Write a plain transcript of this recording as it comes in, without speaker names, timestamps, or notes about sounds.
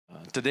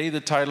Today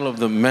the title of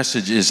the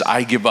message is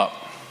I Give Up.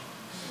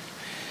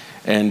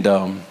 And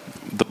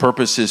the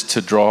purpose is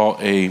to draw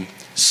a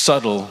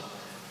subtle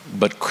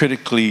but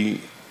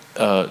critically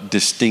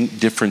distinct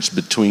difference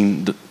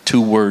between the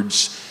two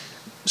words,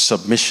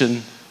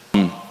 submission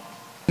and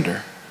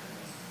surrender.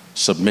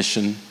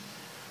 Submission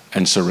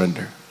and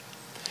surrender.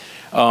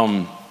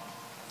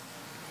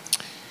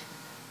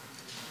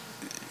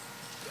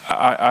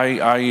 I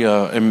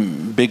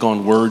am big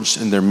on words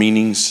and their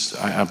meanings.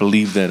 I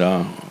believe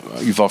that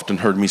you've often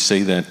heard me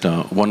say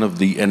that one of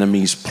the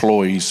enemy's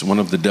ploys, one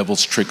of the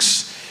devil's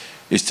tricks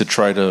is to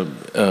try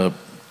to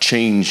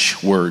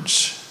change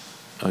words.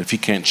 If he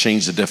can't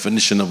change the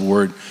definition of a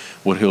word,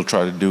 what he'll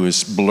try to do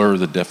is blur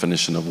the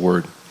definition of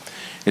word.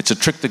 It's a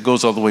trick that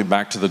goes all the way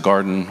back to the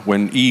garden.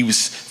 When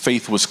Eve's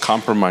faith was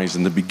compromised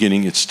in the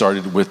beginning, it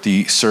started with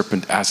the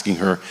serpent asking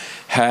her,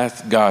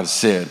 "Hath God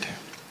said?"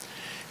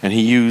 And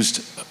he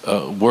used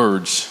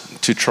words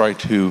to try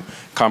to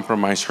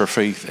compromise her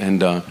faith.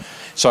 And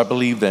so I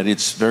believe that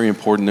it's very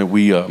important that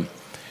we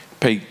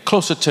pay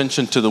close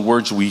attention to the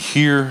words we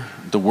hear,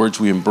 the words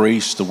we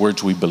embrace, the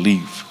words we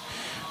believe.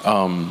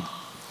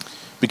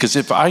 Because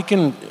if I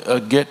can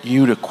get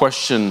you to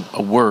question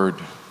a word,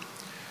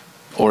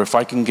 or if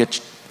I can get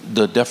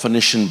the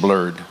definition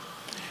blurred,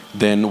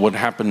 then what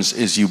happens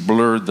is you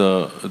blur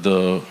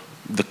the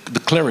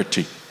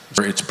clarity,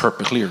 or its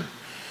purpose clear.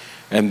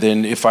 And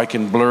then if I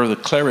can blur the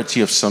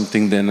clarity of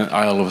something, then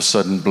I all of a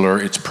sudden blur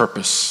its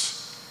purpose.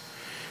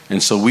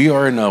 And so we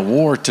are in a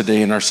war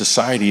today in our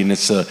society, and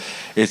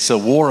it's a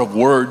war of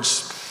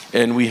words,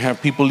 and we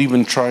have people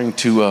even trying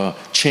to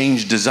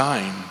change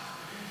design.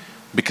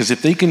 Because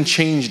if they can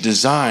change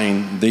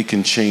design, they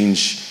can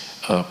change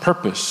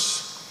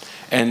purpose.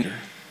 And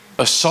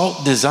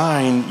assault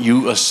design,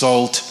 you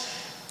assault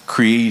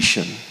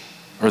creation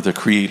or the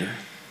creator.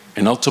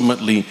 And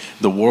ultimately,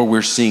 the war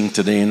we're seeing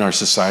today in our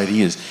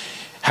society is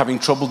having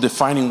trouble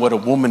defining what a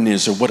woman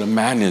is or what a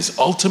man is.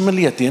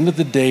 Ultimately, at the end of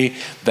the day,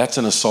 that's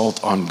an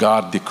assault on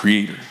God, the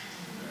creator.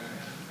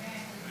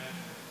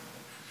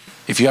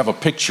 If you have a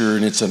picture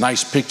and it's a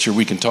nice picture,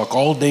 we can talk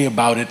all day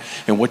about it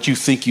and what you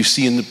think you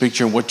see in the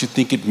picture and what you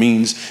think it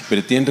means. But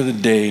at the end of the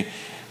day,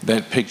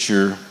 that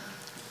picture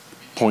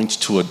points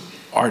to an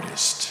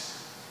artist.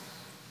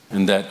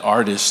 And that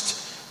artist,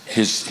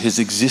 his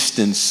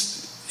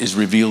existence is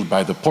revealed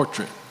by the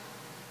portrait.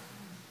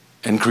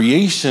 And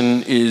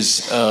creation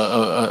is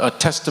a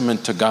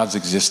testament to God's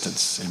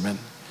existence. Amen.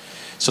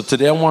 So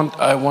today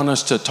I want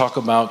us to talk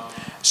about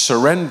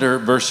surrender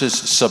versus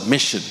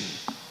submission.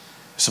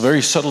 It's a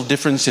very subtle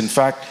difference. In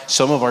fact,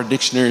 some of our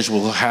dictionaries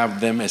will have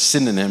them as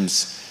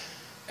synonyms,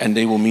 and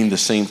they will mean the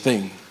same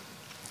thing.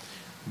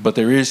 But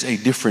there is a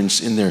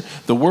difference in there.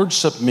 The word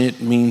submit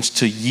means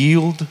to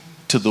yield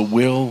to the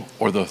will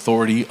or the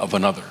authority of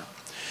another.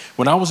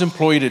 When I was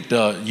employed at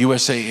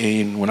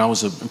USAA and when I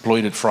was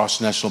employed at Frost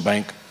National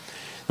Bank,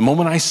 the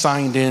moment I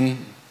signed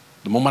in,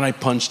 the moment I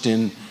punched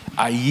in,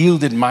 I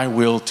yielded my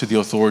will to the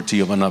authority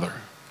of another.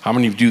 How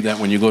many of you do that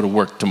when you go to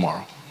work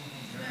tomorrow?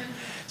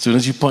 As soon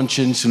as you punch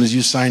in, as soon as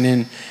you sign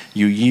in,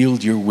 you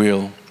yield your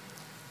will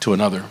to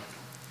another.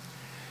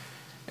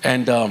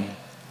 And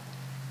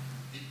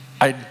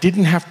I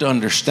didn't have to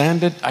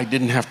understand it. I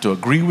didn't have to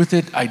agree with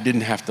it. I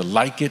didn't have to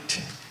like it.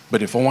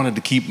 But if I wanted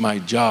to keep my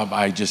job,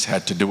 I just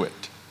had to do it.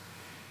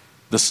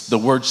 The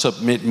word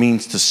submit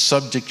means to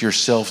subject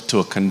yourself to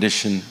a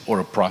condition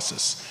or a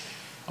process.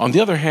 On the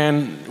other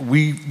hand,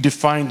 we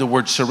define the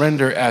word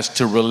surrender as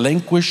to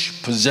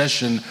relinquish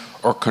possession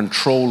or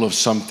control of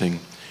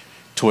something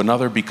to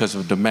another because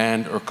of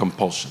demand or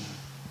compulsion.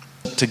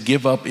 To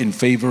give up in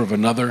favor of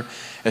another,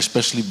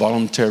 especially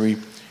voluntary,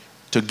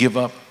 to give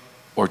up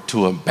or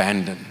to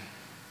abandon.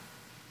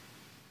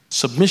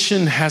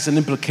 Submission has an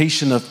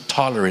implication of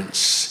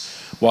tolerance,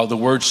 while the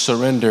word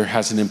surrender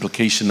has an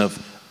implication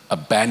of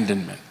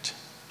abandonment.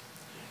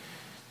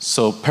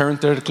 So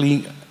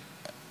parenthetically,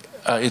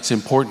 it's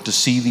important to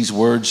see these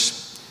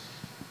words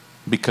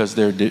because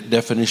their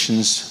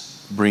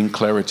definitions bring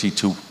clarity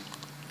to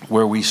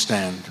where we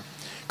stand.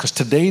 Because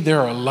today there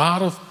are a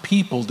lot of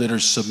people that are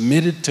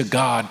submitted to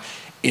God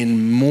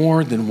in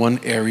more than one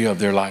area of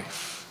their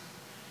life.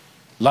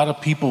 A lot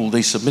of people,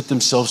 they submit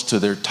themselves to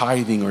their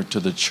tithing or to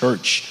the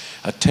church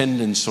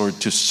attendance or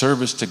to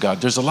service to God.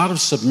 There's a lot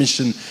of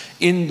submission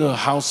in the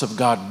house of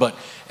God, but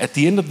at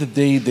the end of the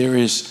day, there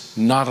is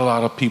not a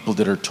lot of people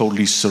that are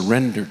totally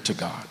surrendered to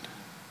God.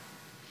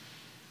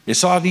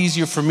 It's a lot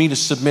easier for me to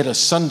submit a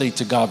Sunday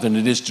to God than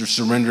it is to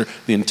surrender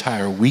the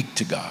entire week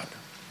to God.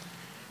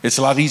 It's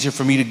a lot easier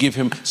for me to give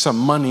him some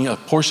money, a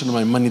portion of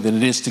my money, than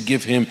it is to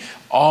give him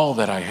all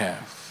that I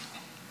have.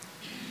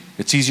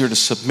 It's easier to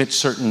submit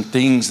certain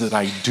things that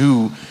I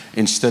do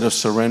instead of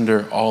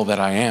surrender all that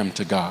I am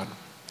to God.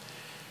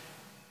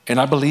 And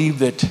I believe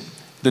that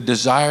the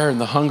desire and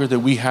the hunger that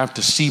we have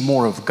to see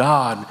more of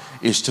God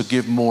is to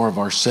give more of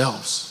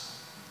ourselves.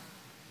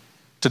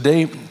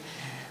 Today,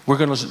 we're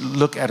going to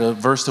look at a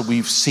verse that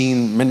we've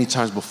seen many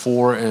times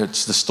before.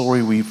 It's the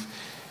story we've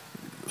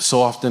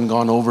so often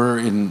gone over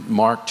in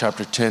Mark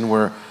chapter 10,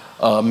 where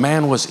a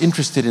man was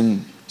interested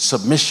in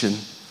submission.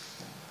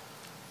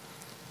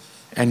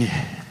 And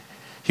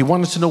he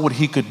wanted to know what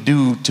he could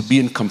do to be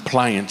in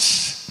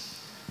compliance.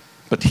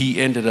 But he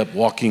ended up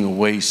walking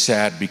away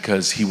sad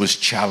because he was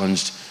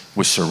challenged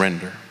with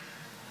surrender.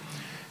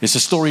 It's the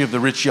story of the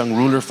rich young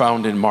ruler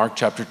found in Mark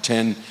chapter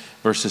 10,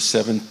 verses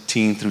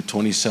 17 through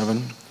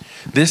 27.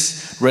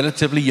 This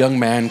relatively young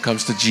man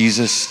comes to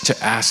Jesus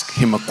to ask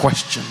him a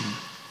question.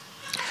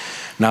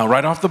 Now,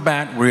 right off the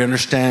bat, we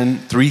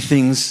understand three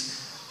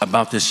things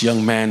about this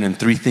young man and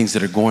three things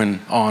that are going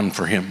on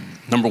for him.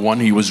 Number one,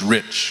 he was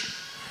rich.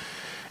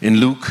 In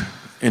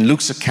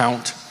Luke's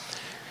account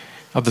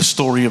of the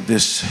story of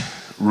this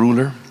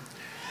ruler,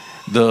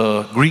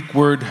 the Greek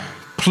word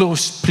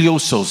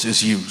pliosos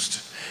is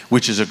used,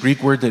 which is a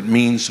Greek word that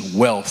means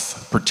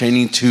wealth,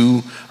 pertaining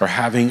to or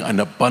having an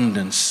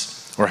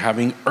abundance or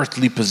having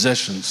earthly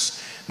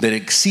possessions that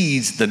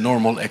exceeds the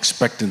normal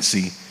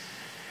expectancy.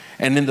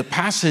 And in the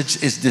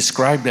passage is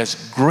described as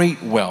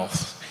great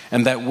wealth.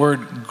 And that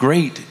word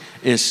great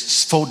is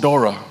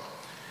sphodora.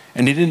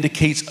 And it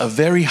indicates a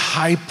very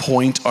high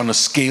point on a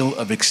scale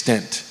of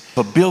extent.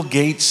 For Bill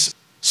Gates,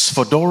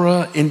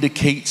 sphodora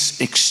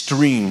indicates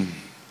extreme.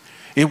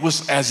 It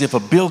was as if a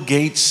Bill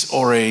Gates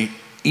or a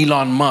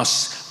Elon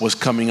Musk was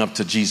coming up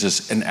to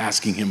Jesus and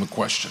asking him a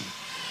question.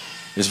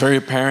 It's very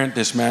apparent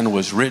this man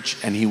was rich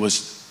and he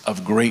was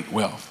of great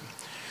wealth.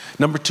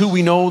 Number two,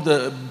 we know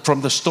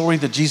from the story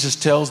that Jesus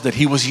tells that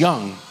he was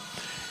young.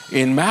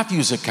 In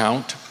Matthew's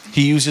account,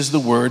 he uses the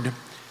word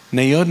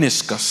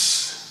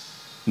neoniscus.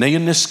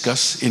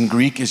 Neoniscus in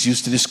Greek is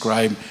used to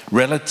describe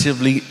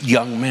relatively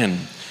young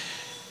men.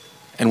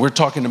 And we're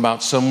talking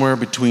about somewhere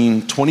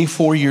between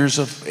 24 years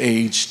of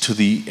age to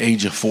the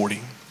age of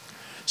 40.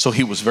 So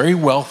he was very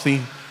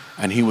wealthy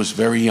and he was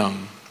very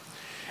young.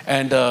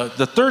 And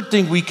the third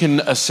thing we can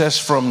assess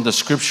from the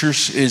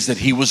scriptures is that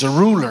he was a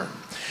ruler.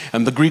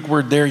 And the Greek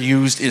word there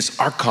used is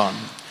archon,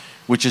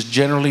 which is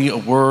generally a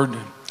word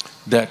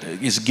that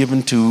is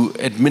given to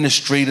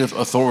administrative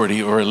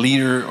authority or a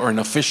leader or an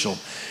official.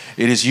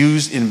 It is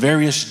used in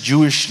various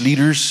Jewish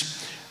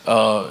leaders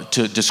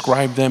to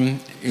describe them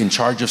in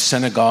charge of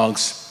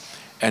synagogues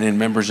and in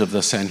members of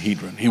the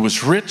Sanhedrin. He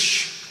was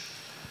rich,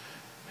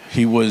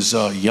 he was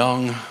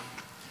young,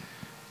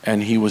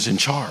 and he was in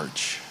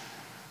charge.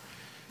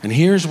 And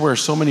here's where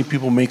so many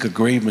people make a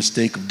grave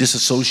mistake of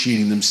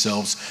disassociating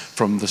themselves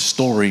from the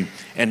story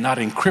and not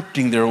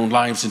encrypting their own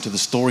lives into the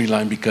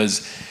storyline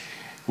because,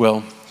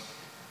 well,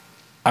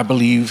 I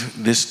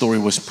believe this story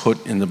was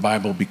put in the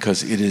Bible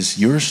because it is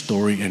your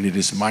story and it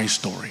is my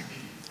story.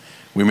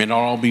 We may not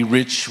all be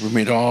rich, we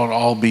may not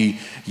all be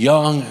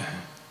young,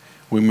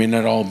 we may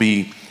not all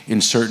be in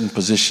certain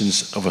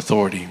positions of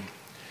authority,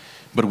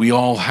 but we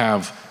all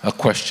have a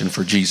question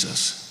for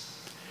Jesus.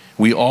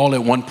 We all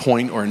at one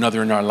point or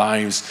another in our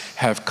lives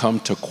have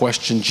come to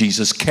question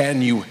Jesus.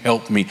 Can you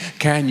help me?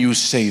 Can you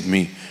save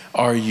me?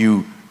 Are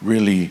you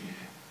really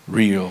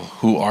real?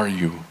 Who are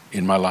you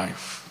in my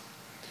life?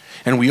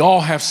 And we all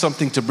have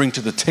something to bring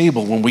to the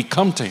table when we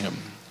come to him.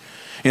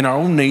 In our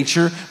own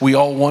nature, we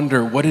all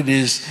wonder what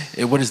is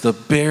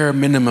the bare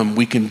minimum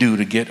we can do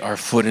to get our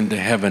foot into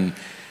heaven,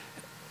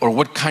 or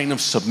what kind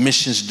of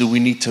submissions do we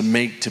need to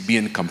make to be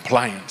in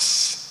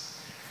compliance.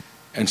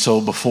 And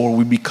so before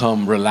we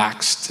become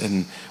relaxed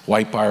and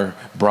wipe our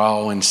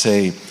brow and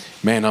say,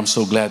 man, I'm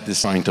so glad this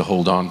is trying to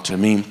hold on to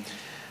me,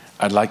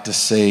 I'd like to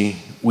say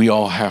we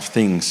all have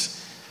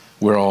things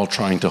we're all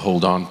trying to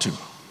hold on to.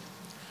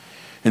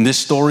 In this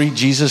story,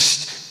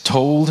 Jesus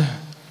told,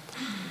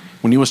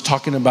 when he was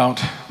talking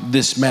about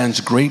this man's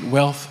great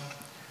wealth,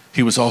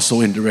 he was also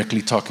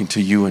indirectly talking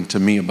to you and to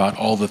me about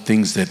all the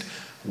things that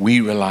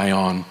we rely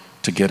on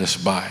to get us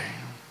by.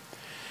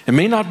 It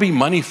may not be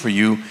money for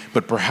you,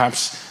 but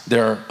perhaps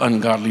there are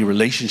ungodly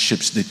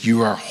relationships that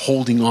you are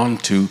holding on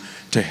to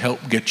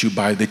help get you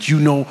by, that you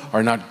know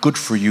are not good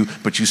for you,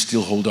 but you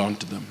still hold on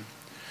to them.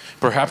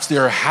 Perhaps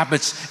there are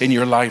habits in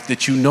your life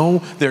that you know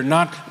they're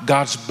not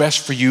God's best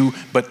for you,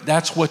 but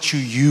that's what you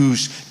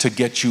use to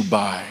get you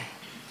by.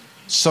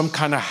 Some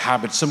kind of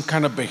habit, some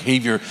kind of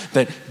behavior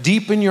that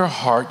deep in your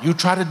heart you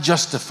try to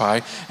justify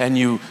and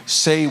you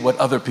say what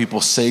other people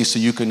say so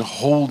you can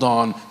hold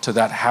on to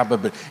that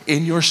habit. But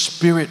in your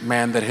spirit,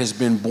 man, that has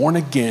been born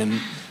again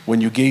when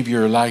you gave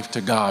your life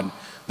to God,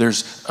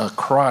 there's a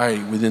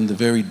cry within the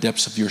very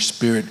depths of your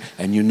spirit,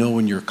 and you know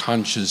in your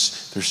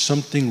conscience there's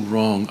something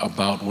wrong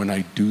about when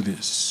I do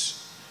this.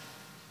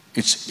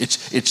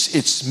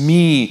 It's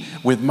me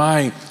with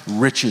my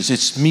riches.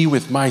 It's me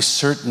with my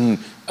certain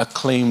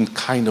acclaimed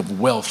kind of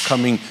wealth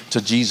coming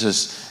to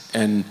Jesus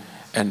and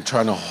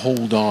trying to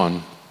hold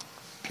on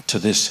to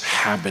this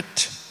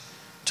habit,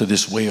 to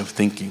this way of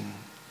thinking.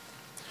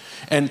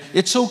 And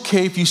it's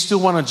okay if you still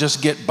want to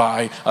just get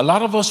by. A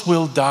lot of us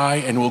will die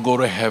and we'll go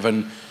to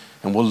heaven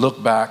and we'll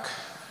look back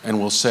and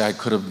we'll say, I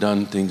could have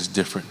done things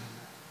different.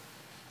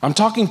 I'm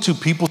talking to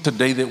people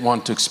today that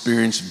want to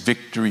experience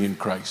victory in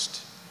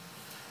Christ.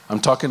 I'm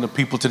talking to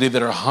people today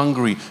that are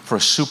hungry for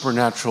a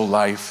supernatural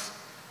life,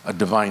 a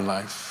divine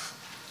life.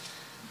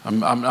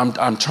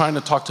 I'm trying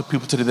to talk to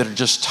people today that are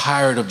just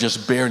tired of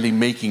just barely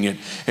making it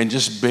and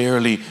just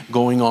barely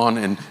going on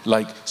and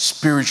like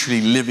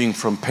spiritually living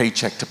from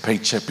paycheck to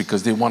paycheck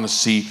because they want to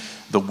see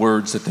the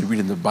words that they read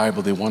in the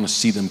Bible. They want to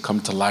see them come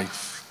to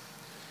life.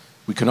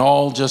 We can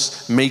all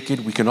just make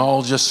it. We can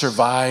all just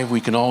survive. We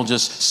can all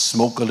just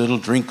smoke a little,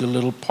 drink a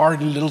little,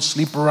 party a little,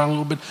 sleep around a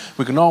little bit.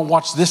 We can all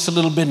watch this a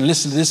little bit and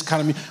listen to this kind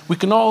of music. We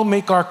can all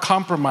make our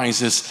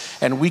compromises,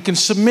 and we can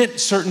submit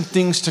certain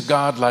things to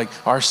God, like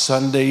our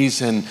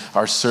Sundays and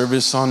our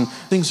service on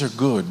things are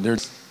good.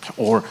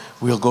 Or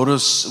we'll go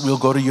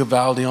to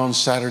Uvalde on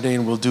Saturday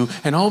and we'll do,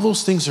 and all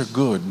those things are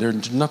good.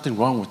 There's nothing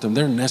wrong with them.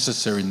 They're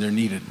necessary and they're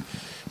needed.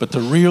 But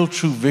the real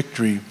true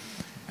victory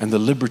and the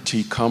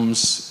liberty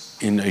comes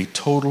in a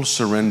total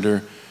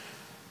surrender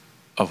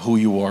of who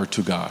you are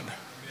to God.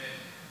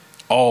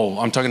 All,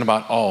 I'm talking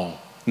about all,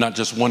 not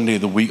just one day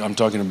of the week. I'm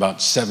talking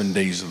about 7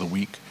 days of the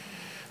week.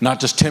 Not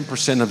just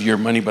 10% of your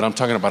money, but I'm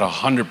talking about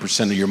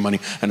 100% of your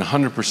money and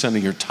 100%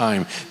 of your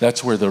time.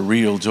 That's where the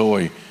real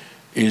joy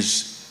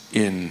is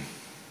in.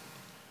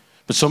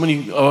 But so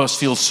many of us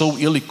feel so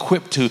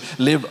ill-equipped to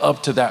live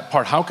up to that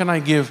part. How can I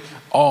give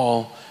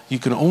all? You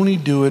can only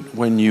do it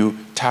when you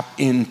tap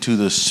into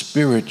the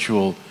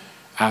spiritual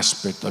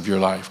aspect of your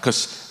life,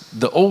 because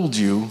the old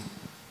you,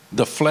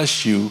 the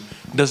flesh you,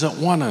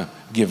 doesn't want to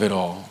give it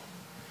all.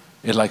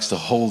 It likes to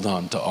hold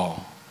on to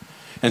all.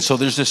 And so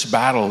there's this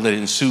battle that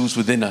ensues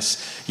within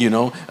us. You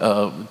know,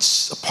 a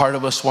part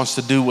of us wants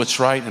to do what's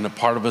right, and a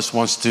part of us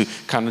wants to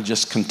kind of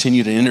just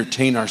continue to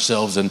entertain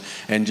ourselves and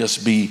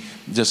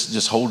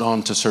just hold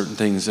on to certain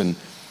things, and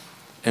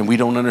we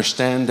don't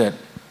understand that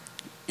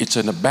it's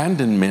an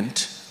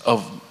abandonment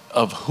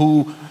of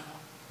who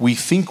we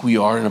think we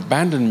are, an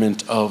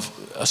abandonment of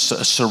a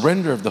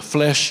surrender of the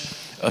flesh,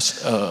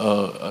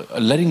 a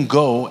letting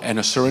go, and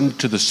a surrender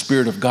to the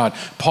Spirit of God.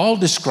 Paul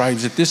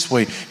describes it this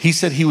way. He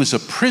said he was a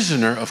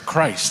prisoner of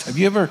Christ. Have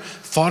you ever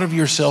thought of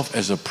yourself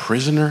as a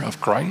prisoner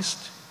of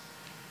Christ?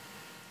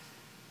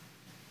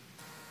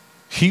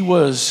 He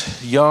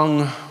was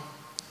young,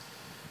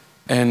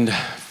 and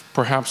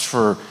perhaps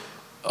for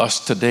us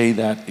today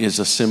that is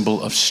a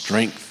symbol of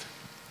strength.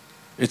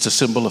 It's a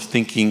symbol of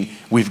thinking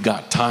we've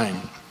got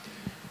time.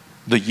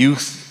 The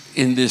youth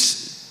in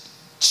this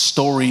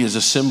story is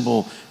a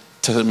symbol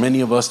to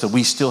many of us that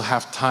we still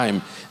have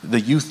time.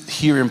 The youth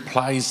here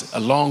implies a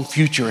long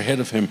future ahead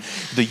of him.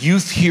 The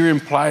youth here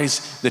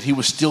implies that he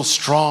was still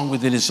strong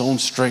within his own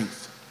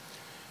strength.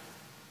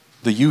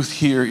 The youth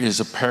here is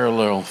a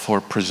parallel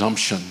for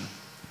presumption.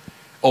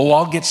 Oh,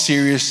 I'll get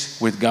serious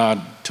with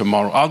God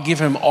tomorrow. I'll give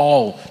him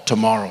all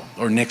tomorrow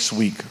or next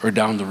week or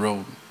down the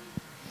road.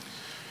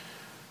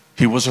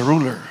 He was a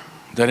ruler.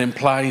 That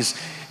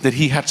implies that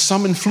he had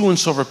some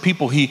influence over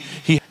people.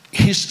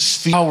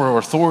 His power or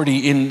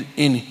authority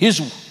in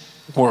his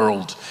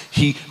world.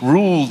 He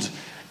ruled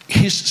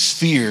his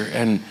sphere,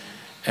 and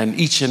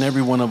each and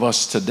every one of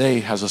us today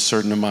has a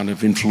certain amount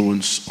of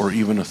influence or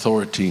even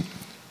authority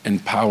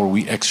and power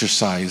we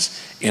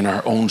exercise in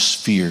our own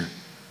sphere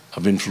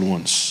of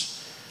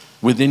influence.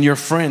 Within your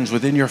friends,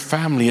 within your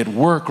family, at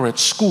work or at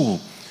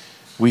school,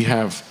 we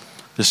have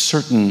this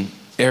certain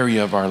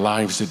area of our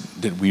lives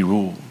that we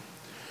rule.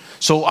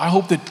 So I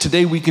hope that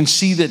today we can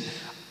see that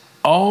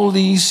all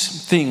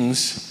these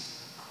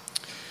things,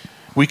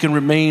 we can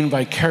remain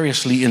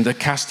vicariously in the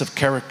cast of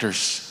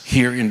characters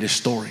here in this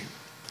story.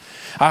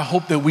 I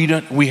hope that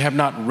we have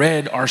not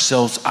read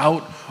ourselves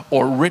out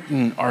or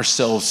written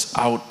ourselves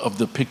out of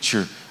the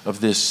picture of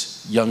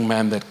this young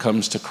man that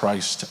comes to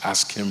Christ to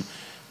ask him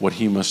what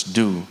he must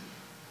do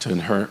to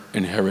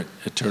inherit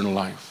eternal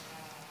life.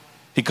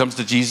 He comes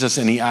to Jesus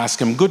and he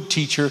asks him, "Good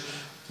teacher,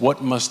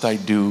 what must I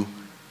do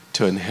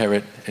to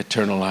inherit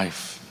eternal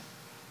life?"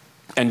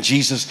 And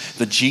Jesus,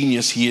 the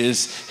genius he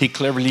is, he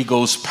cleverly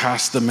goes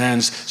past the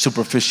man's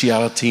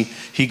superficiality.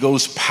 He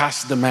goes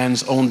past the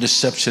man's own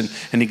deception,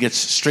 and he gets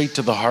straight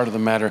to the heart of the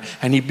matter.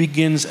 And he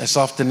begins, as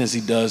often as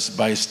he does,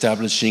 by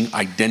establishing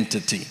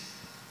identity.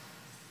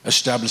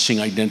 Establishing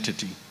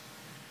identity.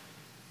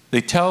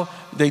 They tell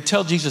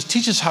Jesus,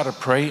 "Teach us how to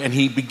pray," and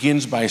he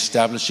begins by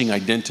establishing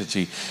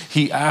identity.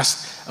 He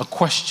asks a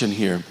question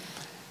here.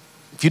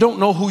 If you don't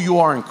know who you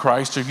are in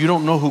Christ, or if you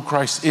don't know who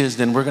Christ is,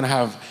 then we're going to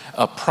have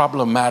a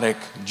problematic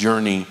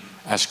journey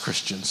as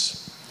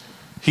Christians.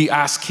 He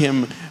asked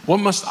him, "What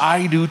must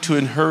I do to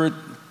inherit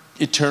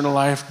eternal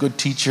life, good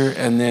teacher?"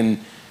 And then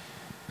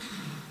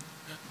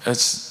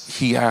as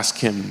he asked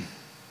him,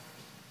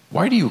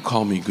 "Why do you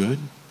call me good?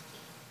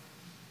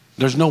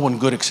 There's no one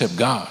good except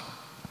God."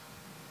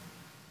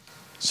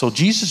 So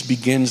Jesus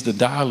begins the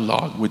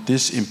dialogue with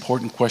this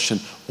important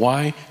question: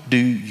 why do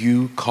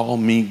you call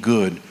me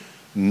good?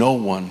 No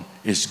one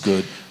is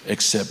good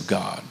except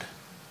God.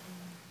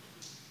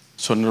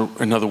 So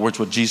in other words,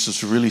 what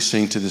Jesus was really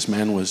saying to this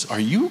man was, are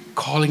you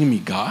calling me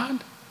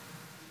God?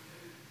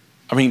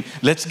 I mean,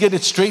 let's get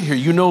it straight here.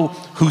 You know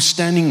who's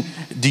standing,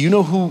 do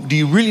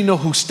you really know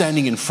who's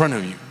standing in front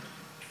of you?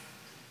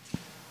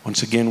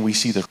 Once again, we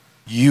see the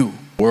you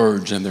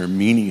words and their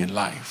meaning in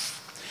life.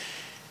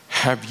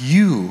 Have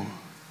you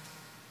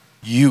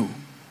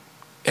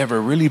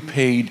ever really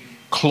paid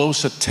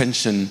close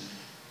attention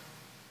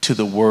to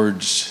the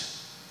words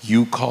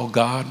you call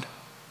God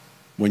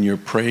when you're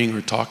praying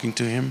or talking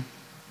to Him?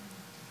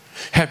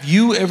 Have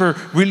you ever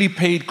really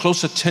paid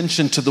close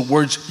attention to the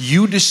words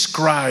you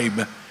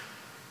describe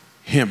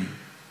Him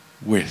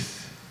with?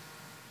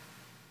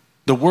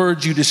 The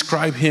words you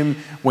describe Him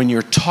when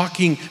you're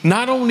talking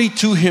not only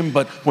to Him,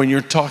 but when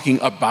you're talking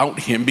about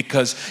Him.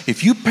 Because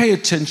if you pay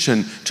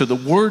attention to the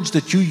words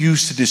that you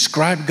use to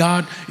describe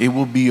God, it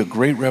will be a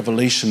great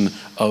revelation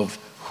of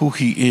who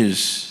He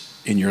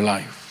is in your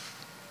life.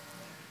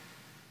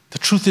 The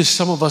truth is,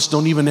 some of us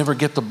don't even ever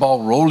get the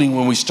ball rolling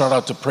when we start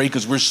out to pray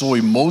because we're so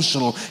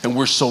emotional and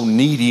we're so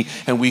needy,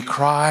 and we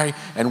cry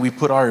and we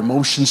put our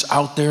emotions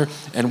out there,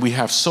 and we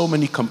have so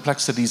many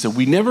complexities that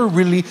we never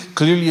really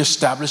clearly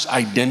establish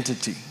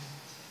identity.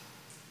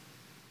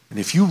 And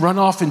if you run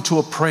off into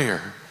a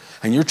prayer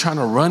and you're trying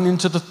to run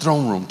into the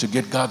throne room to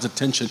get God's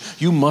attention,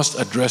 you must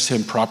address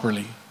Him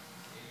properly.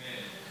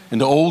 In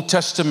the Old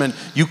Testament,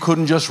 you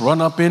couldn't just run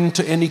up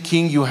into any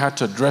king. You had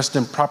to address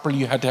them properly.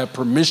 You had to have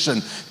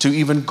permission to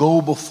even go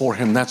before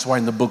him. That's why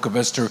in the book of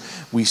Esther,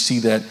 we see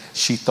that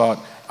she thought,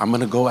 I'm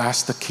going to go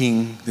ask the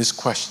king this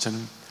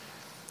question.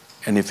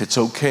 And if it's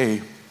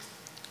okay,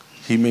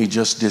 he may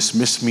just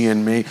dismiss me,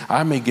 and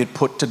I may get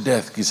put to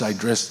death because I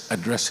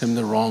address him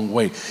the wrong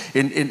way.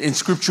 In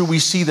Scripture, we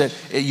see that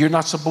you're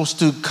not supposed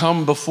to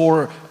come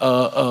before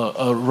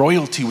a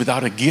royalty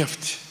without a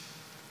gift.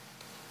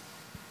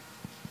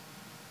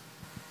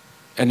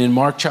 And in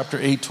Mark chapter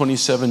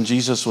 8:27,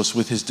 Jesus was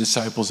with his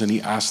disciples and he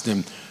asked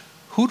them,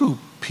 who do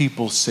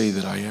people say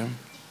that I am?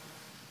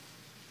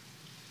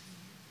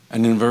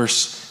 And in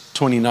verse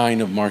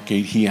 29 of Mark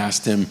 8, he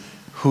asked them,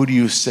 who do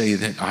you say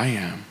that I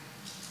am?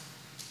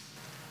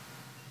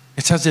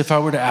 It's as if I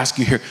were to ask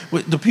you here,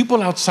 the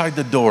people outside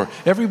the door,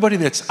 everybody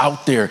that's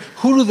out there,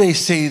 who do they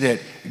say that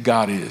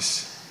God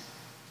is?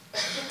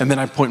 And then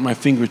I point my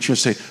finger at you and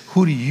say,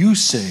 who do you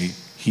say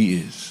He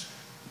is?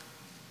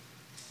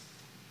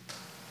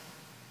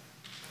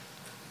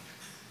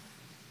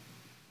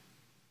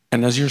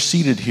 And as you're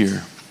seated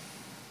here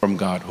from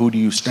God, who do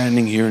you,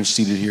 standing here and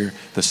seated here,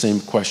 the same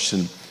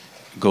question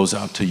goes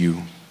out to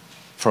you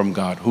from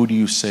God. Who do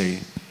you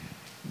say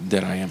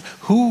that I am?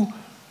 Who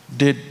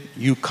did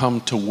you come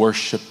to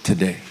worship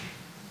today?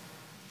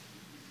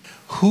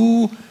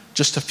 Who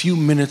just a few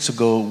minutes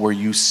ago were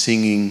you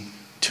singing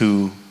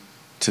to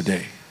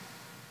today?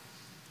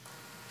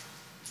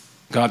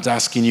 God's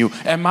asking you,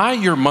 am I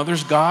your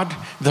mother's God?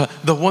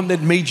 The one that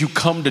made you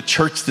come to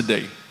church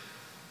today?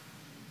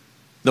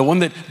 The one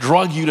that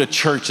drug you to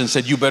church and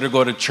said, you better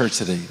go to church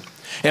today?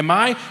 Am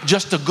I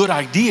just a good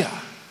idea?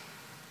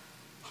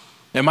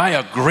 Am I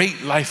a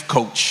great life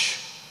coach?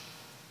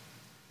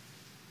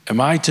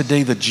 Am I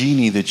today the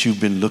genie that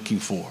you've been looking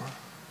for?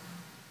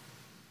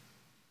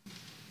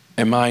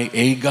 Am I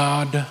a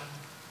God?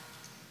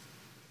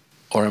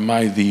 Or am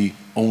I the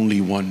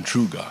only one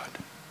true God?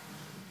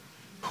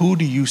 Who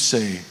do you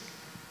say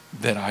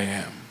that I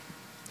am?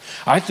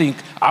 I think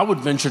I would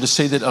venture to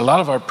say that a lot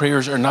of our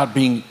prayers are not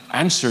being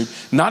answered,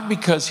 not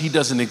because He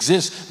doesn't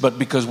exist, but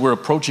because we're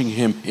approaching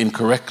Him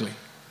incorrectly.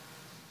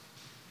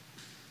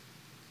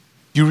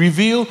 You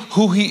reveal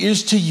who He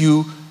is to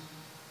you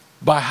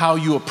by how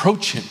you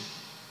approach Him.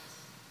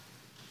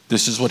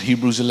 This is what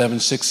Hebrews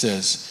 11:6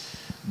 says.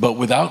 But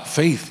without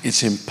faith,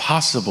 it's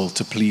impossible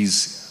to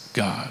please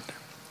God.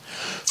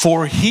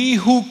 For he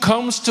who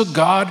comes to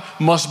God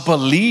must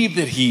believe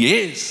that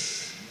He is,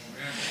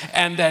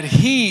 and that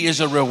He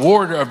is a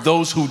rewarder of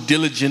those who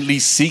diligently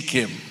seek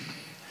Him.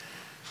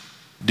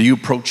 Do you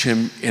approach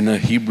Him in a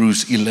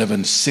Hebrews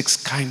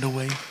 11:6 kind of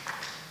way?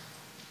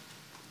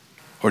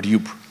 Or do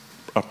you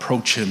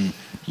approach Him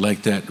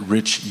like that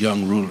rich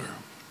young ruler?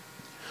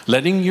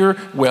 Letting your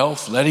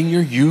wealth, letting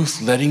your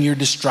youth, letting your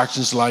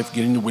distractions life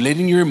get in the way,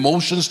 letting your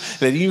emotions,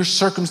 letting your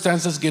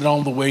circumstances get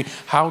on the way.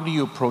 How do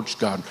you approach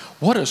God?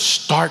 What a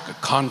stark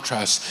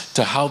contrast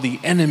to how the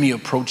enemy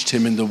approached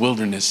Him in the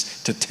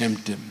wilderness to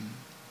tempt Him.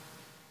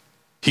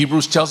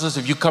 Hebrews tells us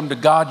if you come to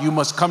God, you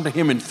must come to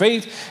Him in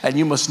faith, and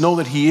you must know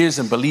that He is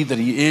and believe that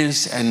He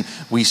is. And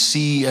we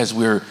see, as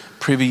we're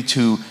privy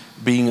to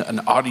being an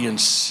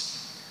audience,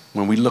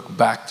 when we look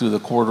back through the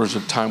corridors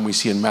of time, we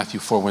see in Matthew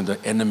 4, when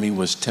the enemy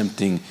was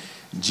tempting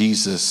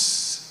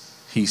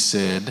Jesus, he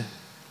said,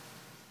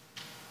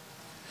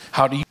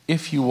 how do you,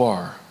 if you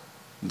are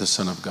the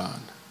Son of God?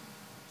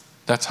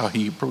 That's how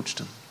he approached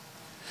Him.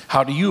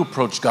 How do you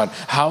approach God?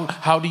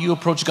 How do you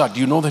approach God? Do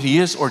you know that He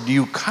is, or do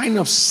you kind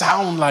of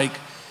sound like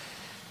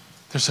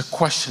there's a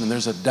question,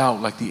 there's a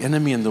doubt, like the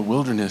enemy in the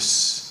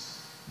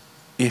wilderness?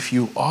 If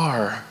you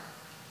are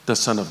the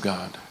Son of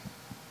God,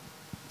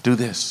 do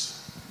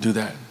this, do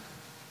that.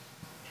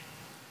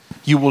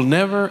 You will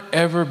never,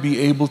 ever be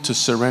able to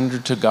surrender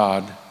to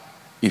God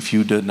if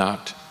you do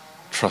not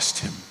trust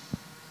Him.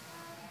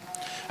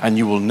 And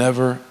you will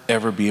never,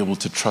 ever be able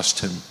to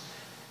trust Him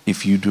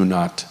if you do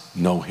not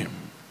know Him.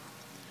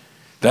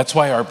 That's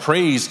why our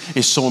praise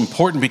is so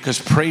important, because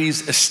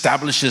praise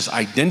establishes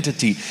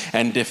identity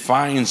and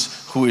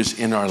defines who is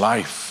in our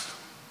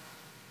life.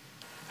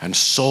 And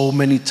so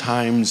many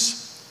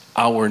times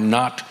our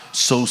not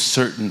so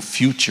certain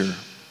future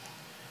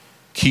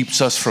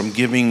keeps us from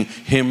giving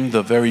him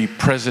the very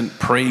present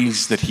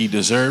praise that he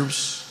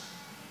deserves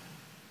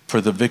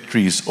for the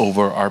victories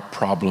over our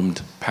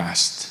problemed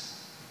past.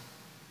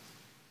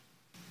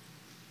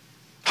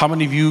 How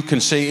many of you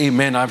can say,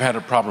 amen, I've had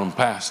a problem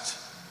past?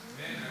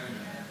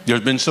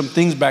 There's been some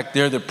things back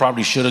there that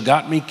probably should have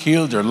got me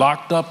killed or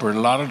locked up or in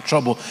a lot of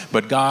trouble,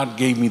 but God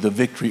gave me the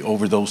victory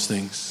over those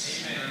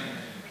things. Amen.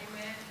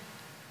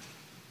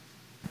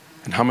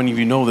 And how many of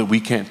you know that we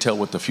can't tell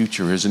what the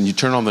future is? And you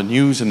turn on the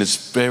news and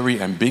it's very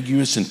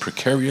ambiguous and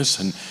precarious.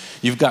 And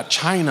you've got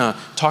China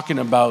talking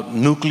about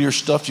nuclear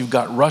stuff. You've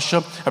got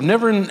Russia. I've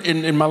never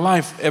in my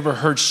life ever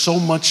heard so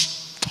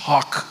much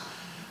talk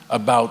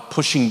about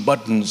pushing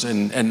buttons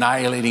and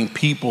annihilating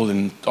people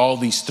and all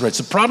these threats.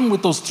 The problem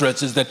with those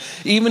threats is that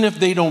even if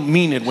they don't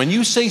mean it, when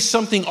you say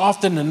something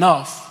often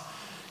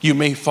enough, you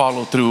may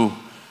follow through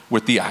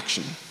with the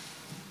action.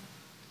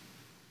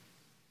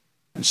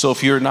 And so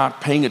if you're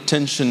not paying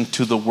attention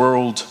to the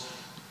world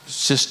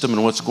system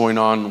and what's going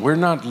on, we're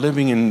not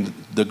living in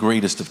the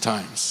greatest of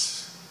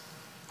times.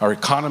 Our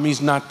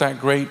economy's not that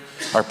great.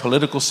 Our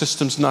political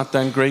system's not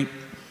that great.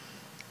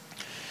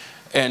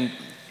 And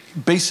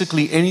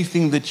basically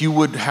anything that you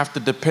would have to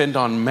depend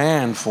on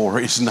man for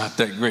is not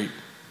that great.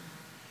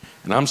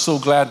 And I'm so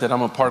glad that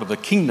I'm a part of the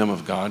kingdom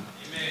of God.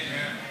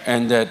 Amen.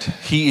 And that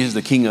he is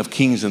the King of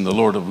Kings and the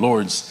Lord of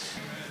Lords.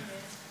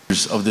 Amen.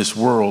 Of this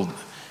world,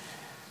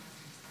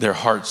 their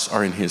hearts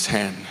are in his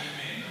hand.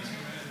 Amen.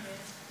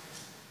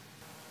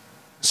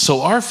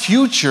 So our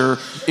future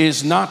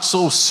is not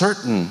so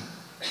certain,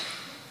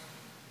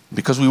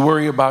 because we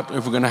worry about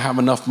if we're going to have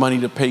enough money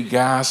to pay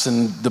gas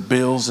and the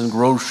bills and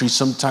groceries.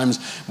 Sometimes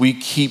we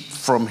keep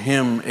from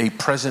him a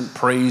present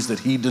praise that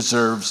he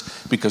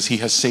deserves because he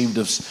has saved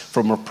us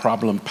from a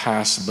problem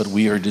past, but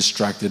we are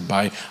distracted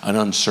by an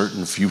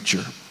uncertain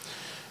future.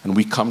 And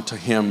we come to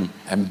him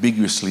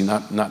ambiguously,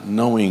 not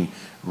knowing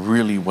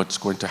really what's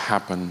going to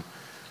happen,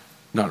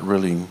 not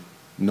really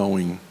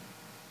knowing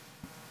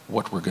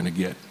what we're going to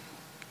get.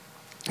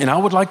 And I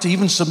would like to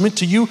even submit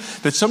to you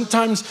that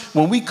sometimes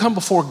when we come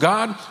before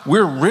God,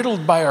 we're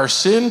riddled by our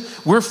sin.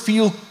 We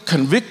feel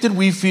convicted.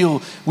 We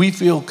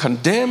feel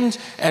condemned.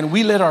 And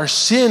we let our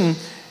sin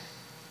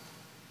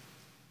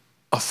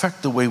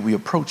affect the way we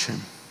approach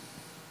him.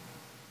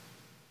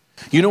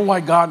 You know why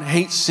God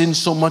hates sin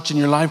so much in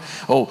your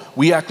life? Oh,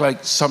 we act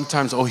like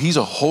sometimes, oh, he's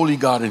a holy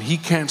God and he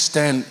can't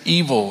stand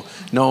evil.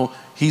 No,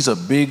 he's a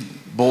big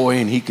boy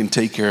and he can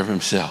take care of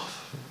himself.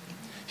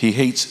 He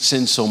hates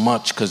sin so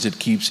much because it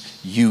keeps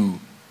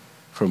you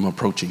from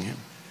approaching him.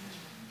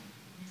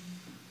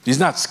 He's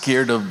not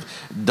scared of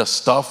the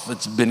stuff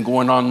that's been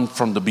going on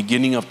from the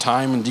beginning of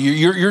time. And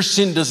your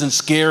sin doesn't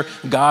scare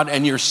God,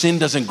 and your sin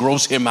doesn't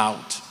gross him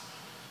out.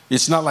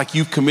 It's not like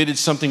you've committed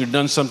something or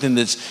done something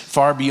that's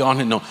far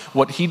beyond him. No,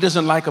 what he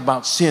doesn't like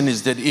about sin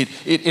is that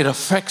it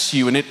affects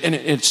you, and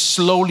it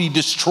slowly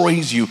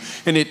destroys you,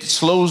 and it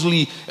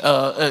slowly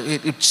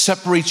it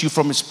separates you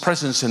from his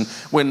presence. And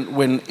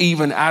when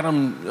even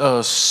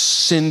Adam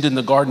sinned in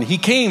the garden,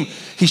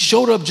 he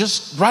showed up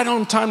just right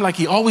on time like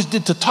he always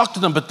did to talk to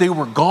them, but they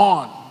were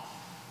gone.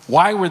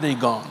 Why were they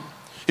gone?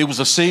 It was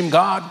the same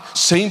God,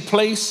 same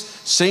place,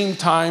 same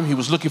time. He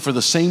was looking for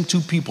the same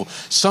two people.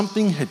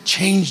 Something had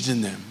changed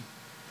in them.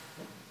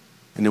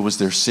 And it was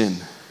their sin,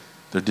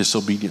 their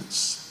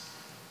disobedience.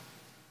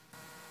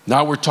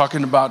 Now we're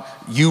talking about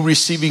you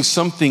receiving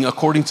something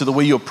according to the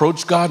way you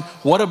approach God.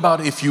 What about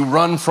if you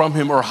run from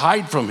him or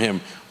hide from him?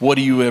 What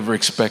do you ever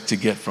expect to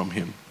get from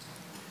him?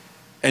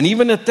 And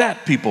even at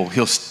that, people,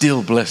 he'll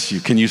still bless you.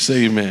 Can you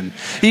say amen?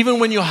 Even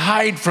when you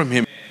hide from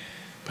him,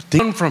 but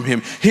run from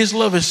him, his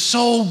love is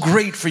so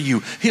great for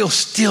you, he'll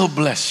still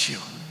bless you.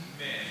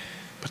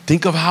 But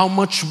think of how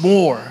much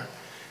more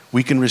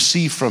we can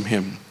receive from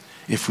him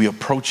if we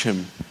approach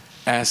him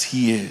as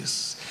he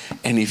is.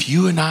 And if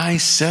you and I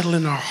settle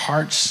in our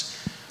hearts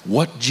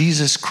what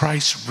Jesus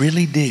Christ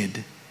really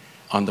did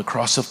on the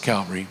cross of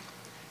Calvary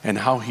and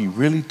how he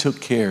really took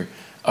care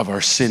of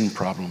our sin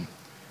problem,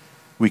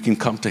 we can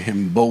come to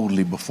him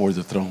boldly before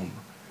the throne.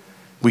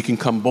 We can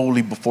come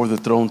boldly before the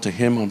throne to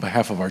him on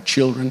behalf of our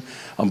children,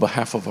 on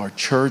behalf of our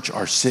church,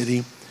 our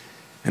city,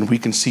 and we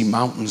can see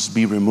mountains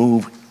be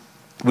removed.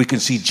 We can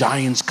see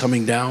giants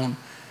coming down.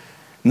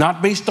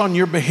 Not based on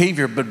your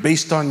behavior, but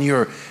based on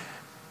your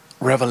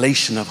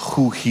revelation of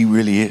who he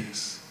really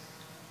is.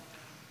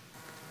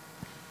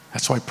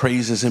 That's why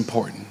praise is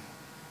important.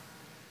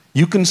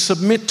 You can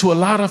submit to a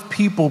lot of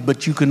people,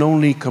 but you can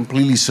only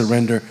completely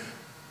surrender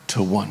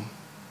to one.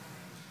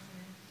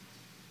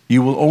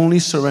 You will only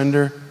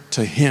surrender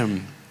to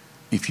him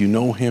if you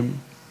know him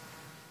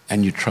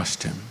and you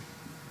trust him.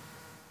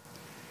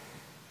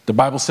 The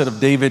Bible said of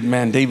David,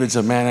 man, David's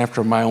a man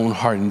after my own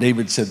heart. And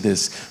David said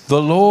this,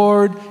 the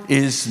Lord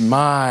is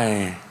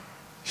my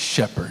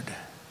shepherd,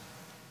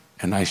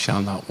 and I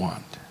shall not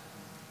want.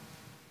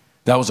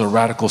 That was a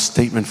radical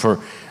statement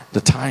for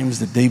the times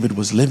that David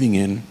was living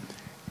in.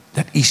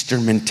 That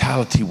Eastern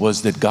mentality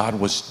was that God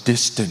was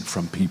distant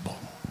from people.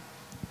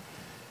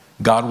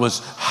 God was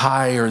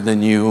higher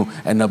than you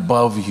and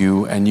above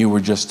you, and you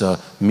were just a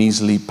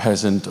measly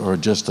peasant or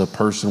just a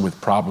person with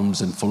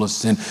problems and full of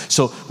sin.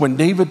 So when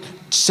David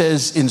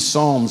says in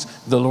Psalms,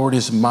 the Lord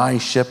is my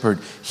shepherd,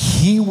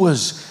 he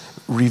was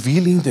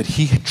revealing that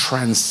he had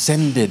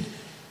transcended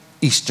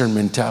Eastern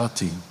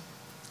mentality.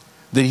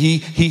 That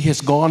he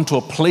has gone to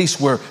a place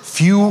where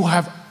few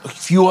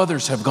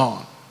others have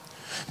gone.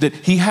 That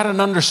he had an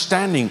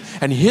understanding,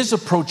 and his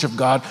approach of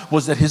God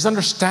was that his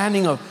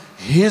understanding of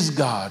his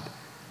God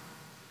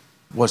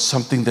was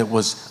something that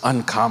was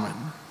uncommon.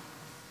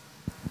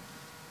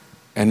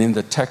 And in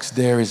the text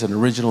there is an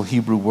original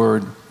Hebrew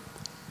word,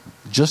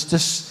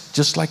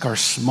 just like our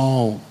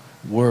small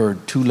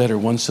word, 2-letter,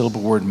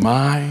 1-syllable word,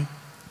 my.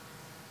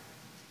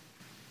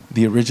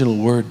 The original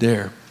word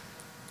there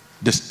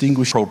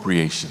distinguishes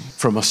appropriation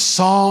from a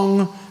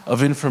song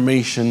of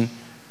information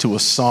to a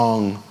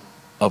song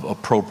of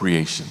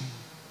appropriation.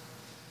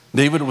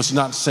 David was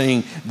not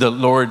saying the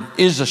Lord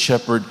is a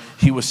shepherd.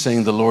 He was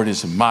saying the Lord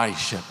is my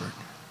shepherd.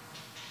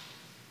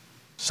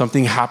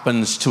 Something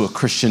happens to a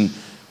Christian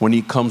when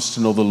he comes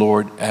to know the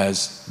Lord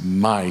as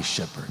my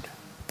shepherd,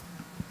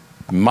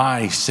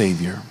 my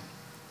Savior,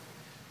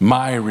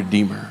 my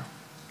Redeemer.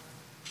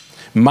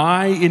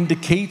 My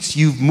indicates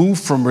you've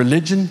moved from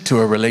religion to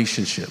a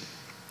relationship.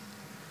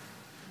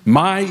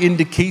 My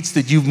indicates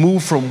that you've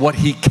moved from what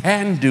he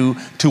can do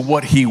to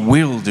what he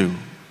will do.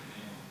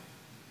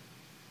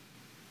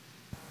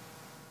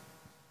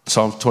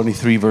 Psalm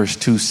 23 verse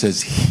 2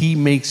 says, he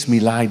makes me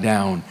lie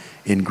down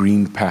in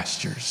green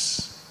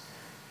pastures.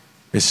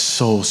 It's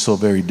so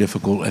very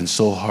difficult and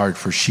so hard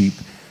for sheep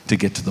to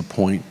get to the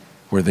point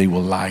where they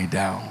will lie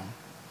down.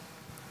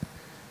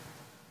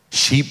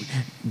 Sheep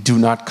do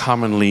not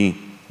commonly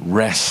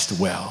rest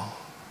well.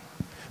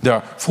 There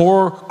are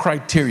 4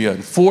 criteria,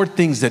 4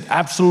 things that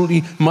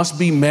absolutely must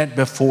be met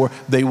before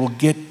they will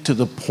get to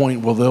the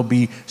point where they'll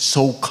be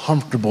so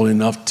comfortable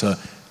enough to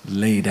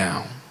lay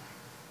down.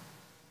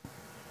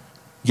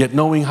 Yet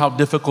knowing how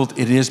difficult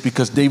it is,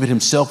 because David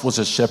himself was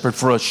a shepherd,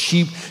 for a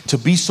sheep to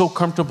be so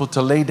comfortable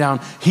to lay down,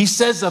 he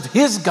says of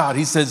his God,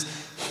 he says,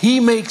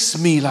 he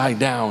makes me lie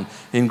down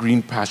in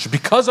green pasture.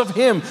 Because of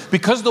him,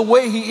 because the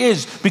way he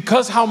is,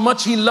 because how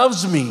much he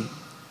loves me,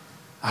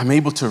 I'm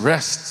able to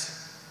rest.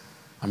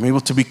 I'm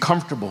able to be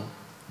comfortable.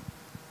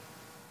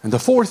 And the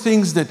 4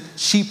 things that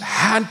sheep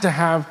had to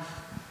have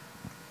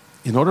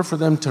in order for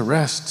them to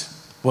rest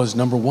was,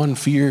 number 1,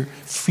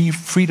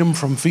 freedom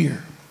from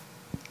fear.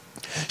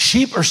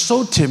 Sheep are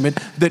so timid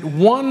that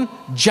one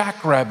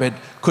jackrabbit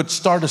could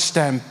start a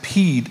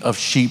stampede of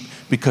sheep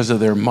because of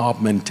their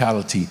mob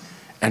mentality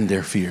and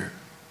their fear.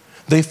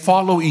 They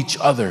follow each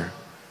other.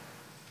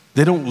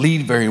 They don't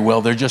lead very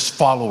well. They're just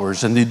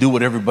followers, and they do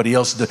what everybody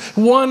else does.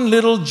 One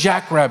little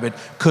jackrabbit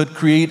could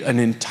create an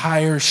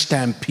entire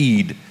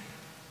stampede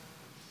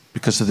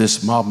because of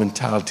this mob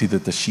mentality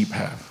that the sheep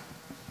have.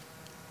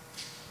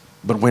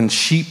 But when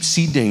sheep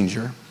see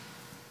danger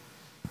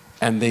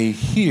and they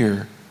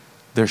hear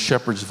their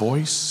shepherd's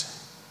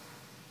voice,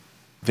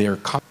 they are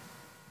confident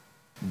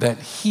that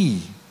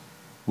he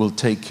will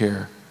take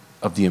care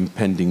of the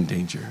impending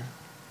danger.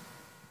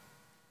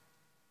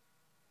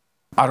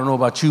 I don't know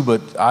about you,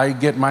 but I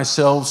get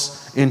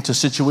myself into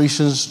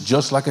situations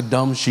just like a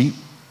dumb sheep.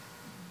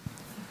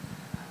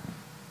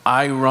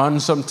 I run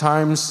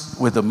sometimes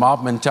with a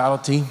mob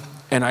mentality,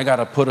 and I got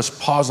to put a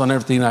pause on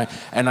everything,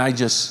 and I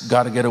just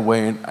got to get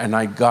away, and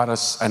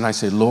I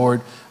say,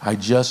 Lord, I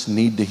just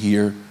need to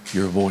hear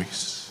your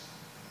voice.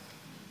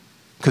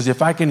 Because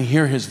if I can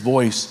hear his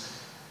voice,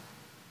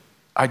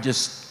 I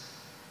just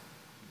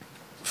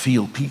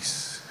feel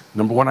peace.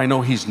 Number 1, I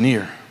know he's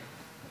near.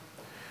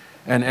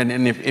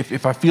 And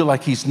if I feel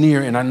like he's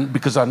near,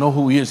 because I know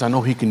who he is, I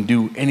know he can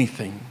do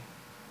anything.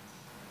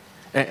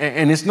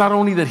 And it's not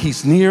only that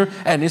he's near,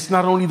 and it's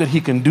not only that he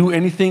can do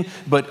anything,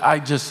 but I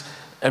just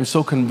am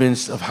so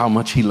convinced of how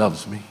much he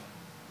loves me.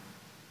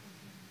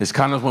 It's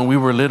kind of when we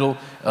were little,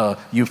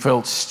 you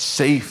felt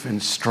safe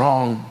and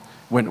strong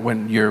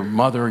when your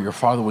mother or your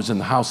father was in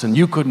the house, and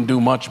you couldn't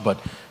do much, but,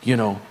 you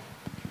know,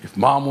 if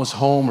mom was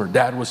home or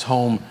dad was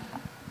home,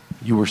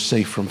 you were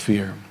safe from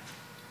fear.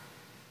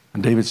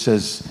 And David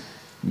says,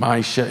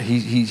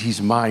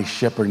 he's my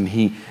shepherd, and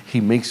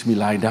he makes me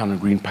lie down in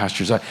green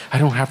pastures. I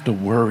don't have to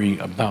worry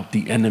about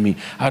the enemy.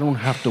 I don't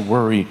have to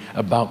worry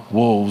about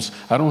wolves.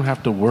 I don't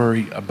have to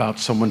worry about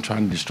someone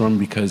trying to destroy me,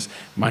 because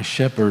my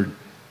shepherd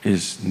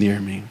is near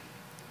me.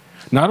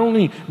 Not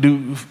only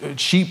do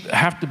sheep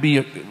have to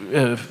be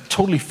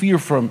totally free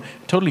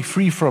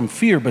from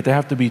fear, but they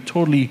have to be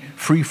totally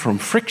free from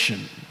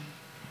friction.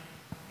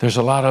 There's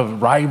a lot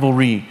of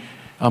rivalry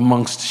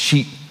amongst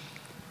sheep.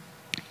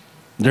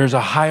 There's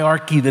a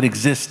hierarchy that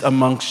exists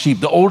amongst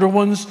sheep. The older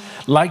ones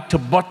like to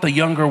butt the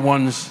younger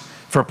ones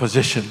for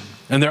position,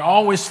 and they're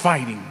always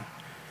fighting.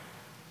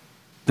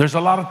 There's a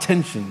lot of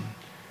tension.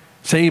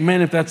 Say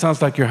amen if that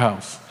sounds like your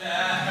house.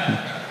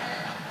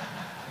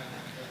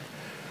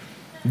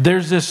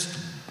 There's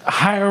this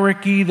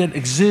hierarchy that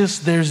exists.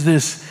 There's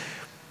this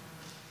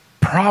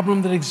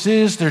problem that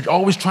exists. They're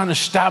always trying to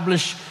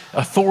establish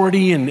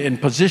authority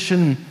and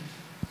position.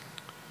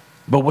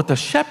 But what the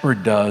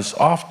shepherd does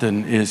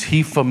often is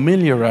he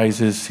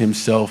familiarizes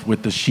himself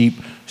with the sheep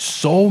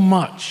so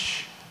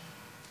much,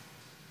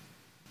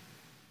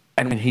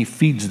 and he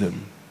feeds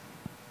them,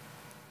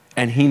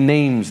 and he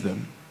names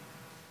them.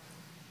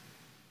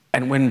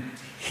 And when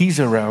he's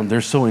around,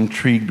 they're so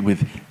intrigued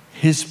with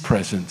his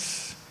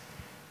presence,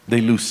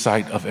 they lose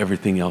sight of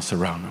everything else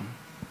around them.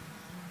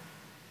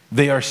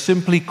 They are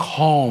simply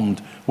calmed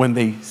when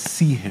they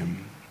see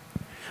him.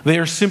 They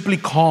are simply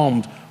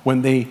calmed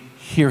when they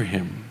hear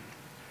him.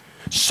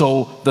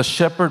 So the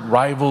shepherd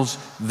rivals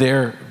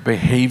their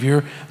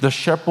behavior. The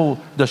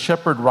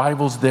shepherd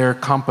rivals their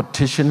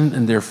competition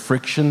and their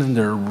friction,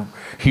 and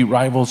he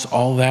rivals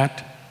all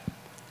that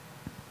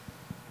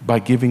by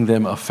giving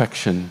them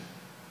affection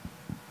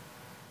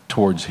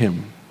towards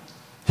him.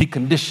 He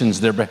conditions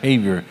their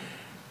behavior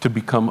to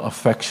become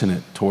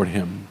affectionate toward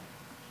him,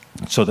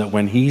 so that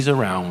when he's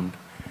around,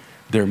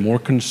 they're more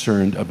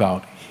concerned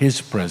about his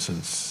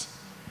presence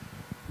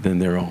than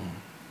their own.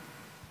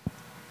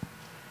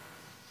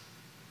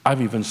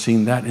 I've even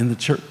seen that in the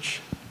church.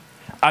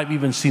 I've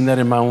even seen that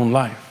in my own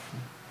life,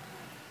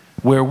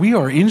 where we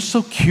are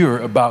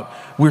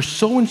we're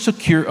so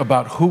insecure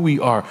about who we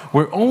are.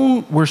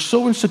 We're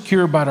so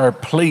insecure about our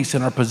place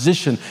and our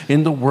position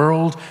in the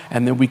world,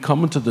 and then we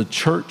come into the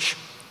church,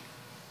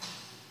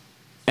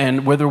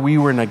 and whether we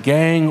were in a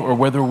gang or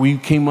whether we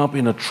came up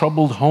in a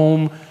troubled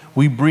home,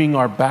 we bring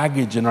our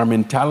baggage and our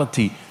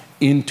mentality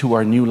into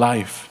our new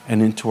life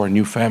and into our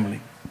new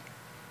family.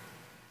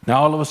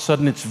 Now, all of a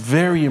sudden, it's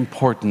very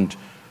important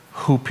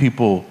who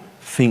people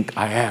think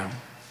I am.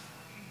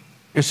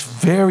 It's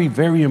very,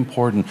 very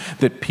important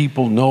that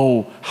people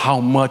know how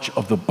much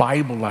of the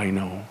Bible I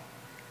know.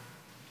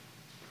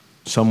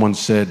 Someone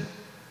said,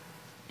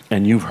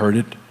 and you've heard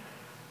it,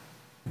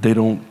 they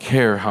don't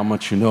care how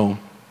much you know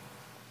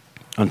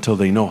until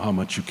they know how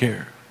much you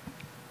care.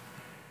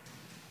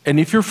 And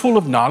if you're full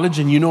of knowledge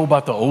and you know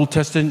about the Old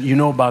Testament, you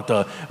know about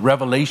the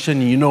Revelation,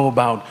 you know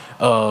about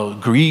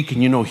Greek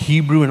and you know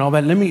Hebrew and all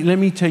that, let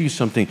me tell you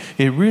something.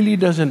 It really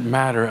doesn't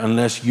matter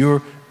unless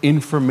your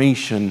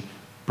information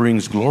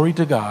brings glory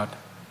to God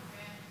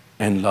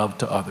and love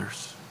to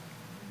others.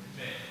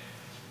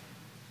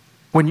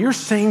 When you're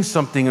saying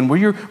something and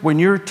when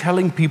you're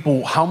telling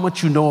people how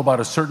much you know about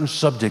a certain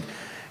subject,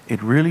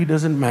 it really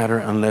doesn't matter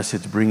unless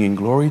it's bringing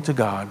glory to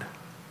God,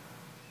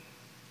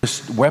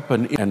 this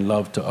weapon, and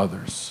love to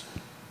others.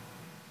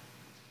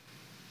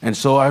 And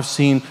so I've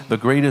seen the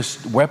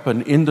greatest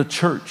weapon in the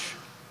church.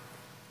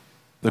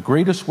 The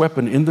greatest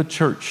weapon in the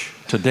church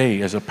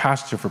today, as a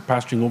pastor for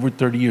pastoring over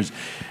 30 years,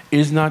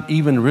 is not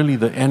even really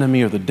the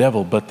enemy or the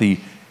devil, but the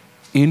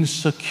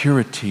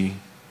insecurity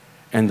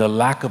and the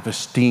lack of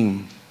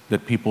esteem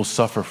that people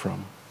suffer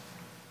from.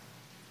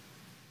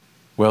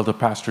 Well, the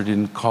pastor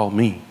didn't call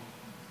me.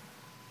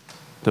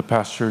 The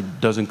pastor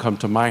doesn't come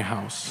to my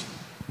house.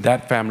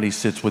 That family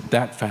sits with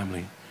that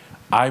family.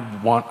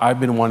 I've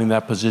been wanting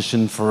that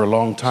position for a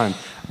long time.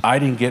 I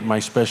didn't get my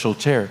special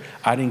chair.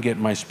 I didn't get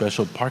my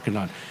special parking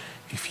lot.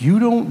 If you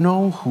don't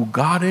know who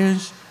God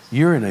is,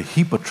 you're in a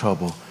heap of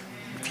trouble.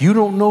 If you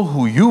don't know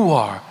who you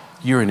are,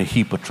 you're in a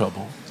heap of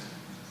trouble.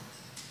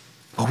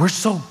 But we're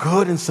so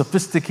good and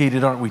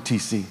sophisticated, aren't we,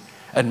 TC?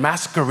 At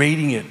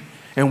masquerading it.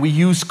 And we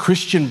use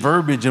Christian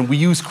verbiage and we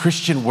use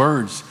Christian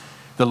words.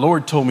 The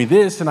Lord told me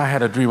this, and I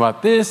had a dream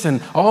about this,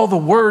 and all the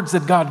words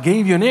that God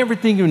gave you and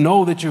everything you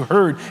know that you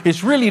heard,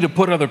 it's really to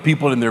put other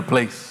people in their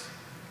place.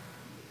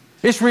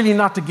 It's really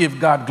not to give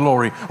God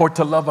glory or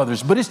to love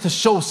others, but it's to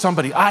show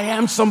somebody, I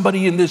am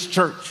somebody in this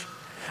church.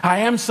 I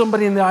am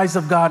somebody in the eyes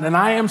of God, and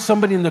I am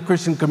somebody in the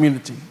Christian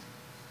community.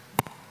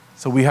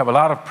 So we have a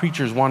lot of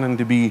preachers wanting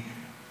to be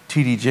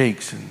T.D.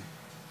 Jakes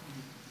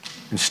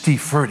and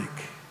Steve Furtick.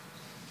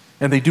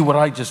 And they do what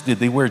I just did.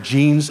 They wear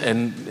jeans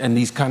and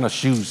these kind of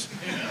shoes,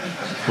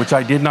 which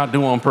I did not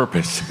do on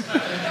purpose.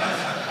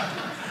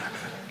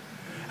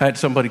 I had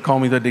somebody call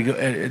me that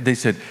day. They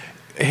said,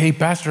 hey,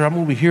 Pastor, I'm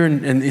over here,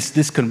 and it's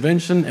this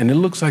convention, and it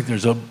looks like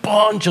there's a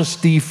bunch of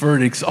Steve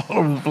Furticks all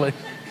over the place.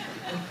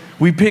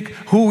 We pick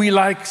who we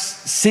like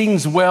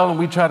sings well, and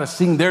we try to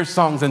sing their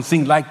songs and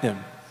sing like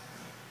them.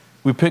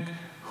 We pick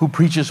who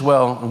preaches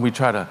well, and we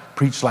try to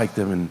preach like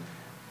them and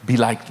be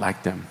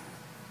like them.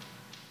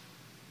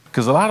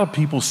 Because a lot of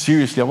people,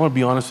 seriously, I want to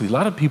be honest with you, a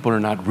lot of people are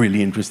not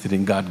really interested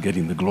in God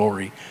getting the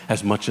glory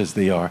as much as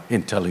they are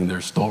in telling their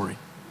story.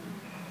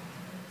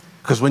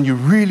 Because when you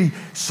really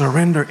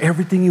surrender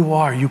everything you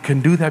are, you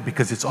can do that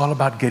because it's all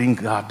about getting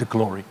God the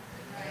glory.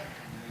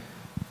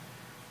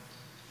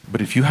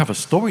 But if you have a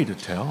story to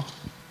tell,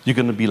 you're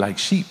going to be like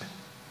sheep.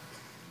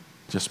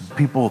 Just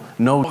people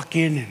know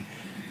walking and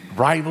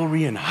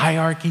rivalry and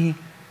hierarchy.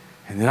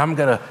 And then I'm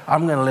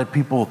gonna let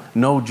people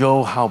know,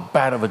 Joe, how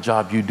bad of a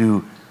job you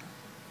do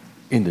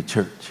in the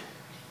church.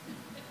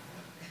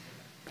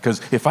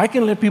 Because if I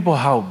can let people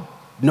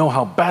know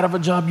how bad of a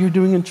job you're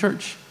doing in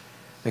church,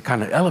 it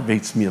kind of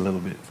elevates me a little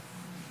bit.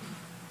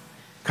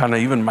 Kind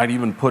of might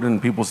even put in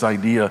people's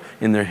idea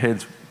in their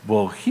heads,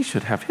 well, he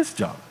should have his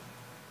job.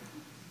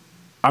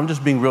 I'm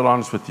just being real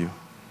honest with you,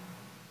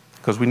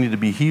 because we need to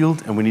be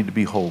healed and we need to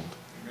be whole.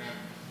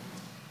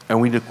 And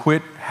we need to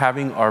quit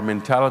having our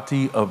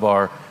mentality of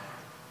our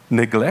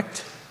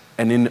neglect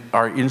and in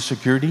our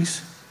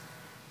insecurities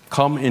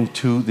come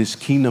into this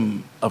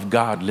kingdom of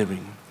God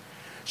living.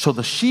 So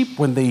the sheep,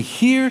 when they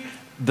hear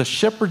the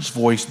shepherd's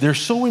voice, they're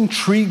so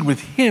intrigued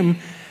with him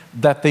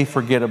that they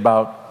forget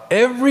about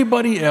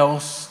everybody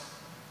else.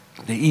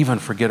 They even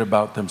forget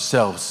about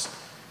themselves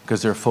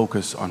because they're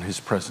focused on his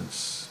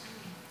presence.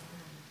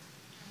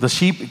 The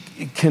sheep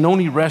can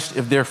only rest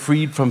if they're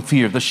freed from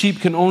fear. The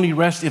sheep can only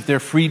rest if they're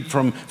freed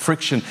from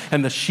friction.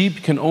 And the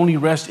sheep can only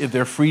rest if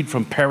they're freed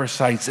from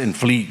parasites and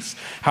fleas.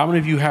 How many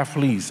of you have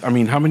fleas? I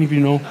mean, how many of you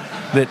know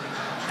that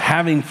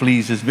having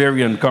fleas is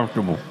very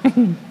uncomfortable?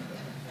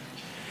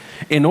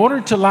 In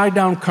order to lie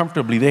down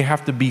comfortably, they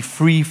have to be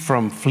free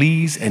from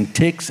fleas and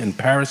ticks and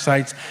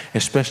parasites,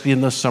 especially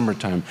in the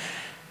summertime.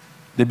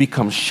 They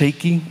become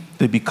shaky,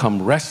 they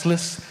become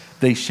restless,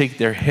 they shake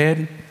their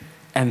head,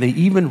 and they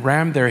even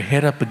ram their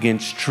head up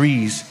against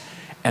trees,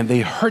 and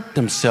they hurt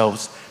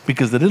themselves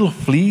because the little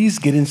fleas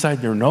get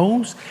inside their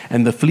nose,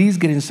 and the fleas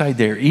get inside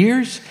their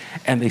ears,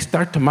 and they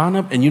start to mount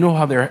up. And you know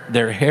how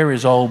their hair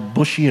is all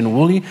bushy and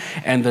woolly,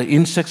 and the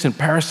insects and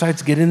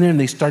parasites get in there,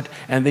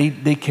 and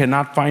they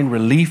cannot find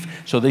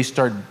relief, so they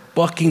start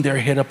bucking their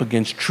head up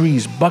against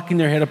trees, bucking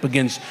their head up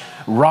against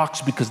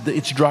rocks because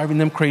it's driving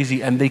them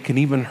crazy, and they can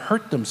even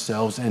hurt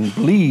themselves and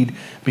bleed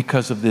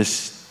because of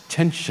this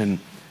tension,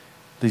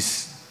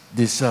 these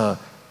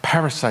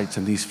parasites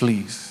and these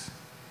fleas.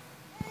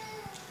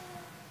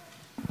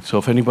 So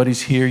if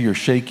anybody's here, you're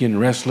shaky and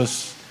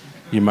restless,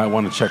 you might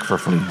want to check for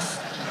fleas.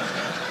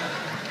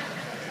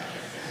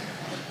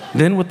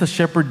 Then what the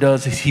shepherd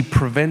does is he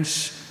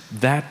prevents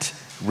that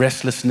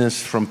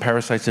restlessness from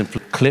parasites and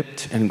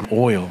clipped and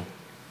oil.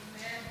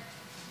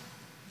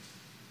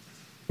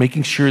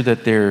 Making sure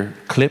that they're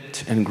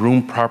clipped and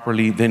groomed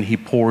properly, then he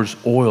pours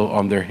oil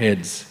on their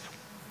heads.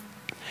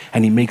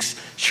 And he makes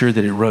sure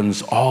that it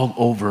runs all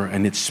over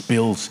and it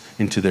spills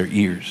into their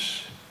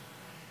ears.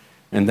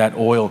 And that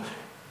oil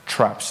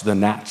traps the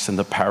gnats and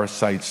the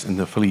parasites and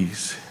the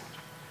fleas.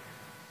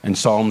 And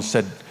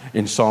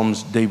in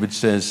Psalms, David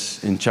says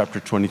in chapter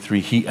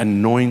 23, he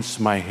anoints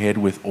my head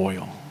with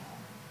oil,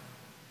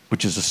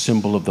 which is a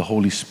symbol of the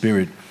Holy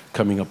Spirit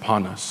coming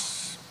upon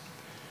us.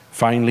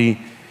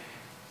 Finally,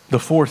 the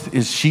fourth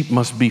is sheep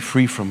must be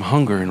free from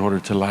hunger in order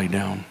to lie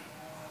down.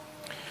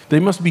 They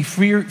must be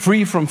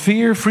free from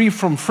fear, free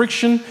from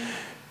friction,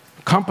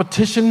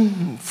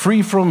 competition,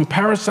 free from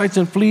parasites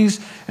and fleas,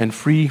 and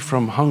free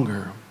from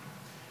hunger.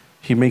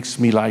 He makes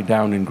me lie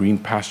down in green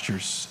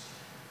pastures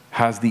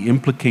has the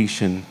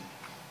implication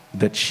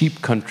that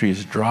sheep country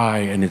is dry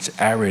and it's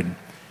arid,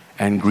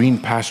 and green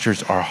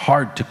pastures are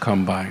hard to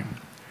come by.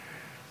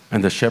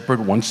 And the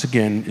shepherd, once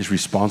again, is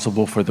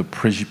responsible for the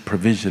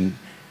provision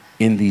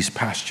in these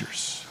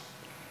pastures.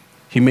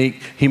 He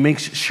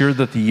makes sure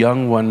that the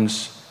young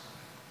ones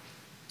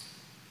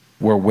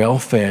were well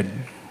fed.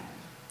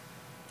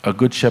 A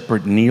good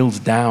shepherd kneels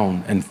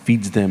down and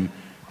feeds them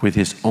with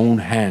his own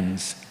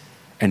hands,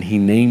 and he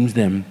names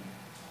them,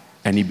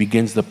 and he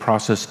begins the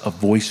process of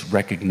voice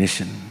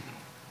recognition.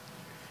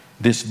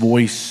 This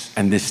voice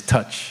and this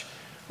touch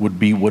would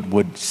be what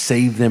would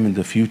save them in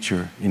the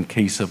future in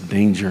case of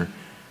danger.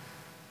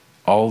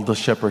 All the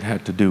shepherd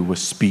had to do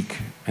was speak,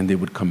 and they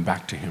would come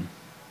back to him.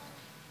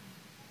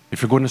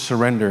 If you're going to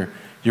surrender,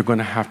 you're going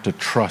to have to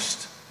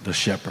trust the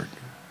shepherd.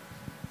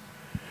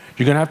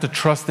 You're going to have to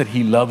trust that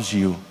he loves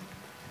you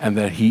and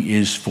that he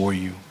is for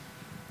you.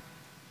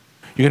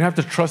 You're going to have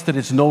to trust that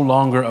it's no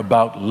longer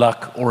about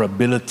luck or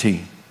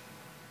ability.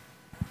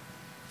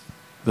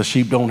 The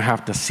sheep don't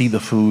have to see the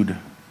food.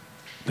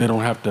 They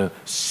don't have to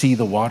see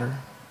the water.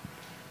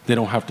 They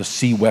don't have to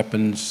see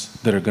weapons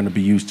that are going to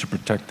be used to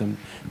protect them.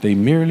 They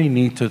merely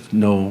need to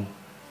know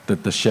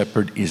that the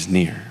shepherd is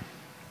near.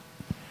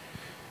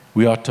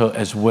 We ought to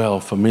as well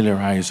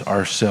familiarize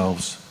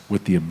ourselves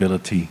with the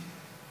ability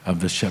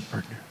of the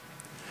shepherd.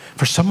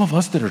 For some of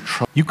us that are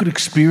troubled, you could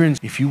experience,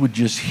 if you would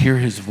just hear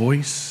his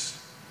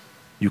voice,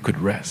 you could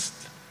rest.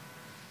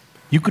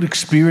 You could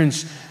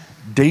experience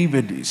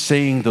David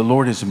saying, the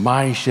Lord is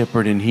my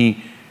shepherd, and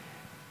he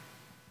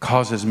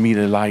causes me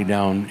to lie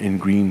down in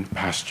green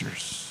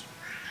pastures.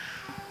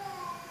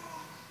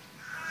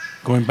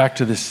 Going back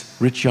to this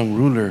rich young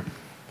ruler,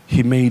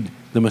 he made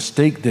the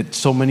mistake that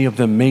so many of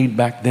them made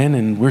back then,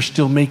 and we're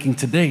still making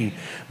today.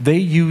 They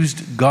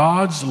used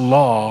God's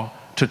law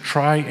to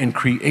try and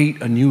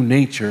create a new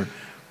nature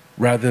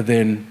rather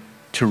than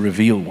to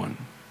reveal one.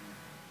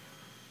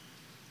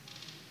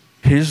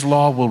 His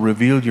law will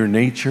reveal your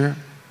nature,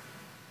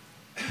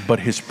 but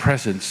his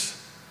presence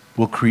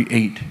will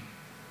create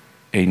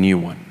a new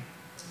one.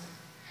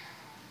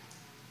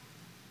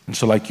 And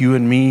so like you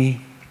and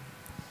me,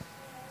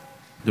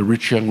 the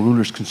rich young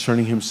ruler is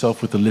concerning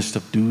himself with a list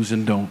of do's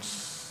and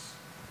don'ts.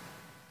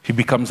 He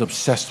becomes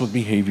obsessed with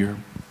behavior,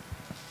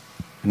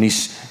 and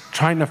he's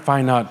trying to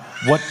find out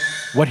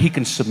what he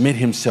can submit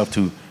himself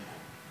to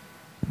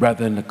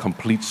rather than a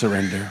complete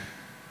surrender.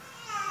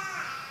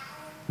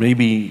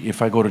 Maybe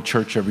if I go to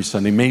church every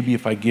Sunday, maybe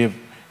if I give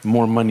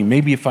more money,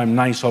 maybe if I'm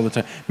nice all the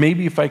time,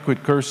 maybe if I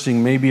quit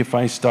cursing, maybe if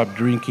I stop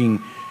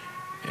drinking.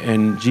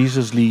 And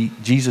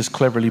Jesus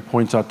cleverly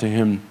points out to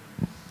him,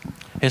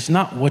 it's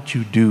not what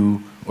you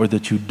do or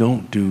that you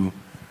don't do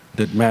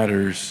that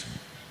matters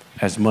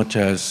as much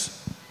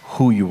as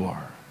who you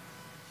are.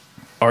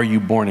 Are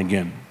you born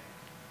again?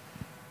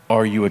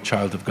 Are you a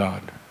child of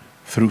God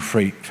through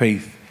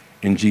faith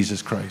in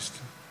Jesus Christ?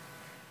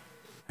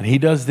 And he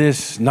does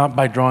this not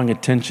by drawing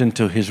attention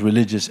to his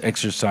religious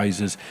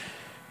exercises,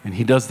 and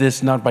he does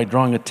this not by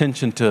drawing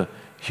attention to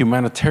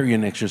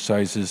humanitarian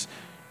exercises,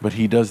 but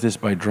he does this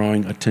by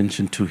drawing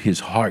attention to his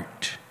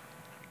heart.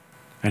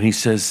 And he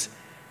says,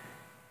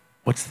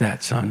 what's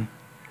that, son?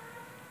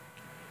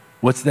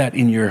 What's that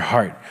in your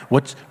heart?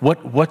 What's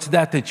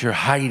that you're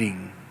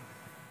hiding?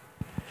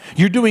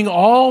 You're doing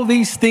all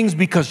these things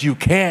because you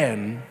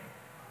can,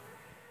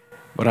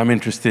 but I'm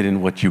interested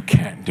in what you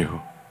can't do.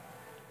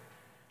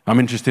 I'm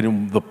interested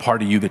in the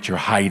part of you that you're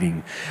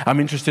hiding.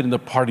 I'm interested in the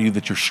part of you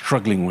that you're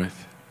struggling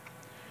with,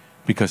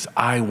 because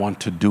I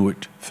want to do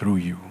it through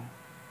you.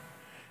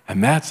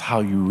 And that's how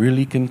you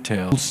really can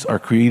tell. Rules are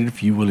created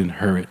if you will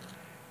inherit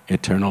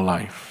eternal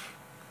life.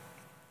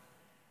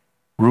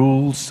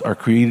 Rules are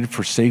created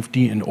for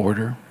safety and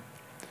order,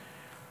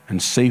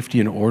 and safety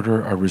and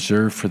order are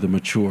reserved for the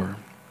mature.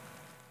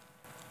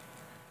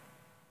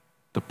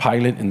 The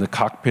pilot in the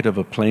cockpit of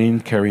a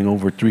plane carrying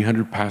over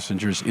 300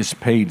 passengers is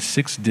paid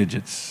 6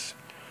 digits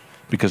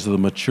because of the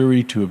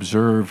maturity to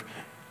observe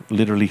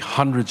literally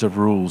hundreds of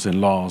rules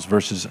and laws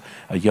versus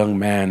a young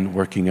man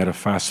working at a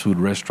fast food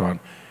restaurant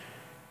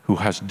who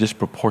has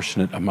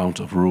disproportionate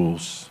amount of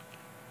rules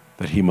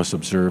that he must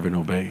observe and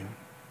obey.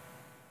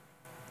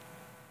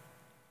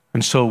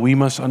 And so we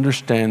must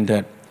understand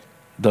that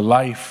the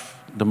life,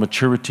 the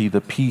maturity, the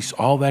peace,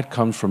 all that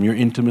comes from your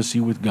intimacy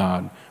with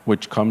God,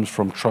 which comes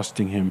from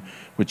trusting him,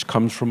 which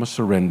comes from a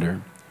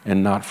surrender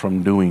and not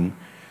from doing.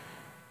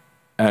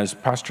 As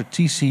Pastor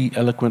TC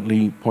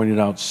eloquently pointed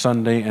out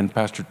Sunday, and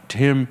Pastor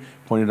Tim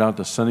pointed out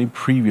the Sunday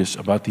previous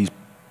about these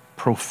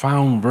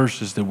profound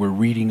verses that we're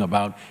reading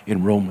about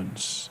in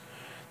Romans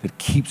that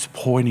keeps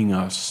pointing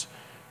us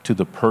to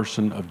the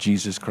person of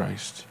Jesus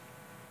Christ.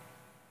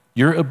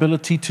 Your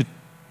ability to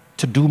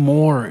do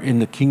more in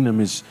the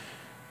kingdom is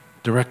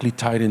directly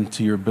tied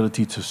into your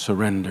ability to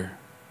surrender.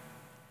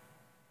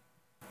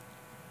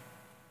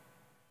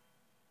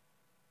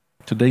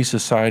 Today's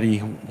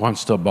society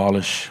wants to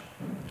abolish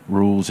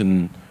rules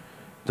in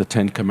the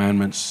 10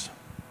 Commandments.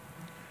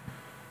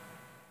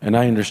 And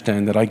I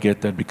understand that, I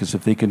get that, because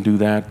if they can do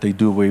that, they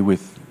do away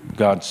with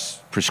God's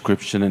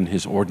prescription and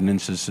his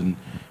ordinances and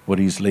what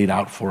he's laid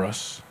out for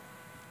us.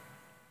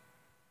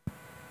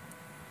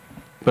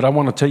 But I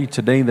want to tell you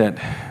today that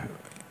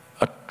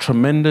a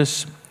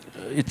tremendous,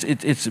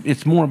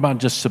 it's more about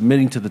just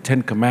submitting to the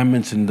 10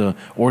 Commandments and the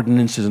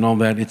ordinances and all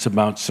that. It's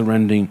about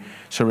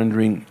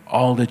surrendering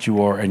all that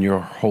you are and your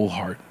whole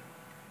heart.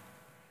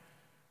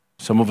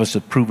 Some of us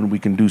have proven we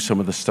can do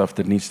some of the stuff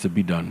that needs to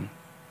be done.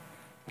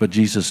 But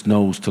Jesus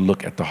knows to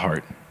look at the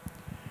heart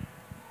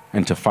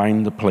and to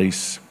find the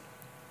place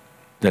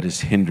that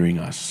is hindering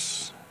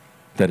us,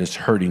 that is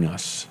hurting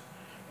us,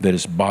 that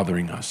is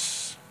bothering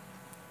us.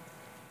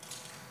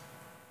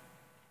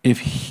 If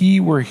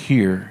he were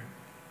here,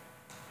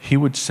 he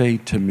would say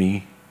to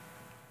me,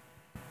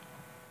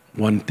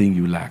 one thing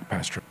you lack,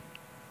 Pastor.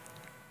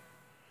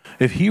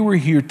 If he were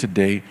here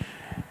today,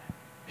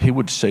 he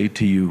would say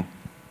to you,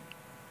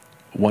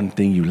 one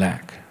thing you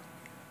lack.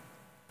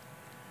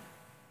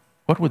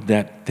 What would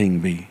that thing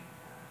be?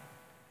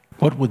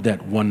 What would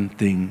that one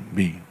thing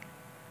be?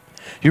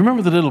 You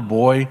remember the little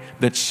boy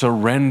that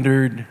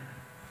surrendered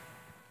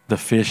the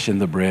fish and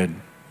the bread?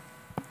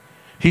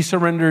 He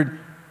surrendered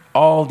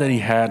all that he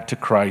had to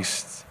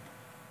Christ,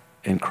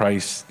 and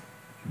Christ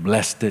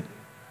blessed it,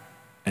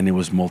 and it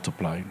was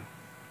multiplied.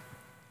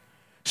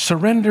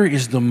 Surrender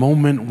is the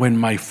moment when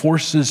my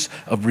forces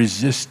of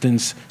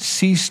resistance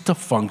cease to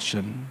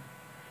function,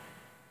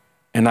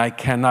 and I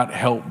cannot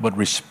help but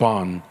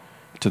respond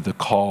to the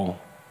call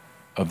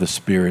of the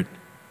Spirit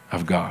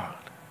of God.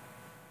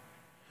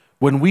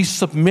 When we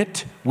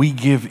submit, we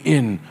give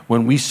in.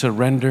 When we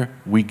surrender,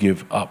 we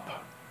give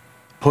up,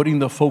 putting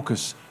the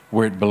focus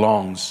where it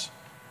belongs,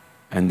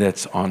 and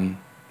that's on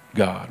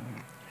God.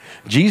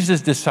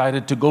 Jesus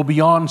decided to go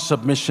beyond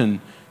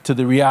submission to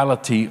the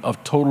reality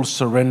of total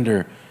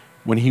surrender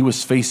when he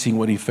was facing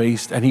what he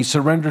faced, and he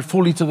surrendered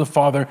fully to the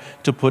Father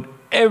to put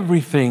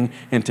everything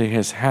into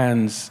his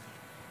hands.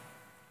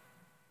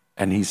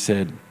 And he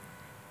said,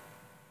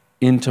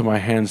 into my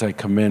hands I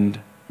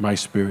commend my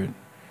spirit.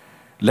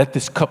 Let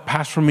this cup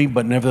pass from me,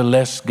 but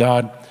nevertheless,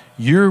 God,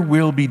 your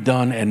will be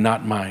done and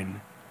not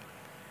mine.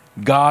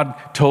 God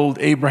told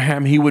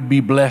Abraham he would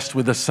be blessed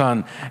with a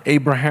son.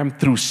 Abraham,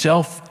 through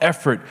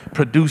self-effort,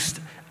 produced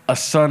a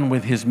son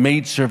with his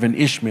maidservant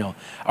Ishmael.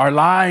 Our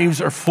lives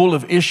are full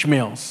of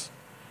Ishmaels.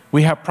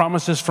 We have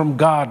promises from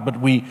God,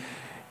 but we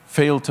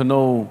fail to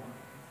know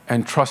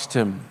and trust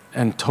him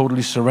and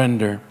totally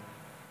surrender.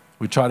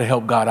 We try to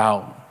help God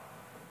out.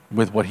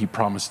 with what he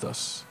promised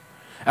us.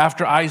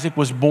 After Isaac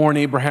was born,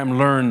 Abraham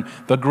learned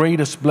the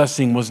greatest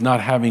blessing was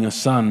not having a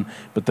son,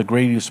 but the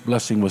greatest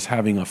blessing was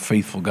having a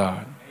faithful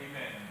God.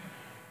 Amen.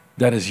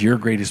 That is your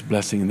greatest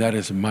blessing, and that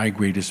is my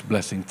greatest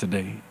blessing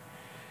today.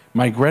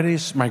 My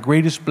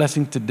greatest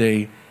blessing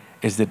today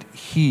is that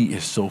he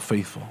is so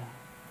faithful,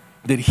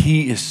 that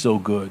he is so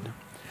good,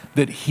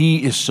 that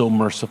he is so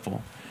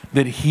merciful,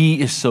 that he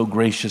is so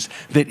gracious,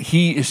 that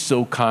he is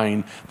so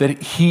kind,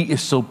 that he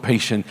is so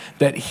patient,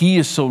 that he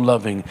is so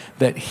loving,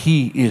 that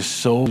he is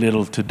so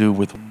little to do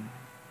with.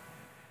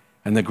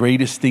 And the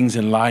greatest things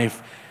in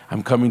life,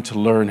 I'm coming to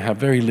learn, have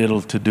very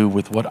little to do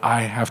with what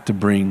I have to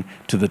bring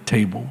to the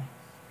table.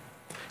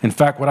 In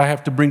fact, what I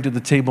have to bring to the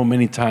table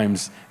many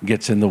times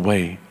gets in the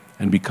way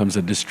and becomes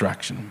a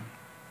distraction.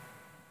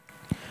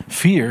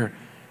 Fear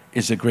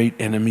is a great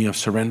enemy of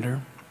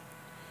surrender.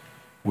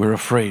 We're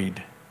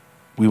afraid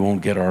we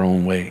won't get our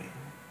own way.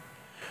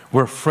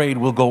 We're afraid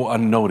we'll go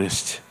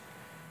unnoticed.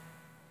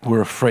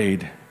 We're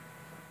afraid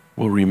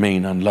we'll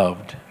remain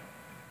unloved.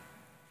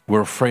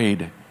 We're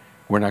afraid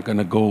we're not going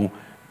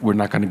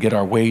to get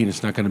our way, and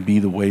it's not going to be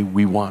the way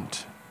we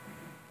want.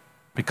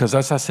 Because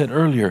as I said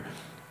earlier,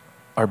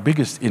 our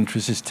biggest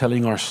interest is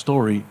telling our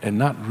story and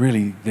not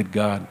really that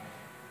God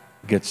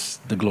gets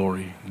the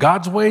glory.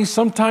 God's way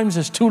sometimes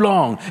is too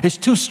long. It's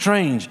too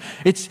strange.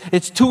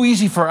 It's too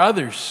easy for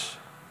others.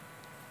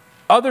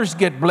 Others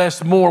get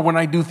blessed more when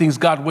I do things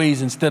God's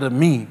ways instead of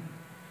me.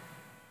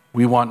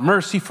 We want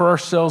mercy for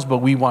ourselves, but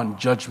we want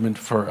judgment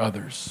for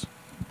others.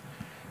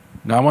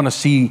 Now, I want to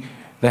see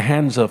the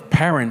hands of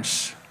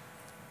parents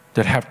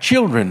that have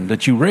children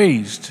that you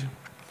raised,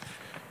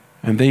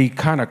 and they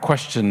kind of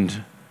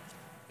questioned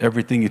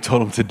everything you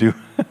told them to do.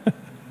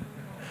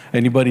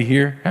 Anybody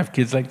here have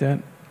kids like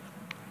that?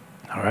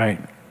 All right.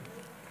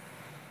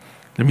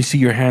 Let me see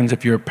your hands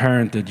if you're a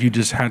parent that you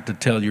just had to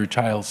tell your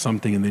child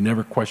something and they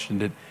never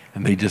questioned it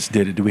and they just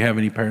did it. Do we have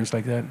any parents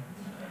like that?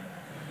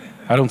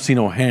 I don't see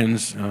no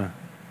hands.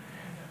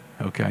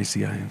 Okay, I see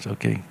hands.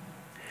 Okay.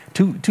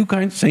 Two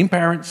kinds, same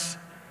parents,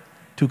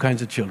 two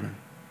kinds of children.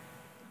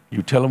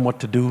 You tell them what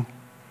to do.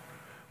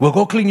 Well,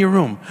 go clean your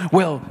room.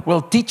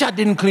 Well, teacher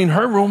didn't clean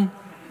her room.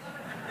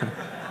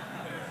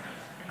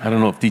 I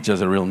don't know if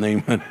teacher's a real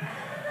name.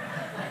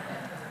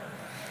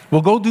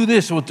 Well, go do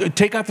this. Well,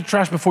 take out the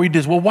trash before you do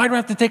this. Well, why do I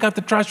have to take out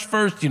the trash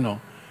first, And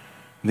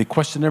they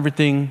question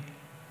everything.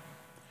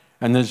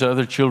 And there's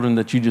other children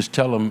that you just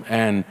tell them,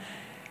 and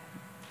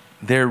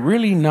they're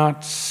really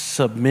not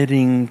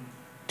submitting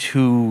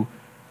to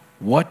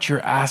what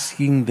you're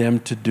asking them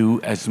to do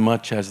as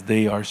much as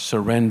they are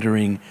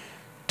surrendering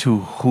to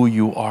who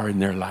you are in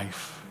their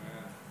life.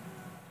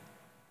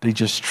 They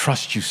just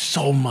trust you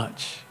so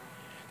much.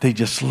 They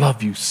just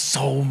love you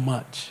so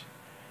much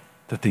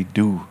that they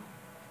do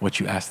what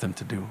you ask them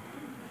to do.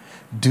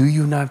 Do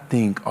you not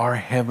think our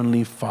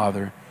Heavenly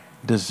Father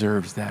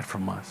deserves that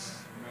from us?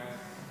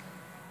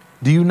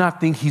 Do you not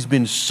think He's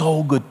been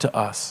so good to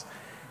us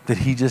that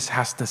He just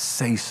has to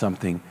say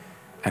something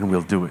and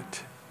we'll do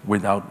it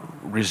without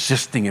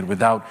resisting it,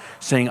 without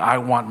saying, I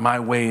want my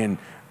way, and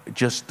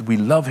just we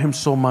love Him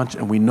so much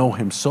and we know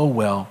Him so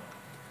well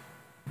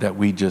that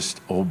we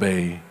just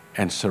obey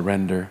and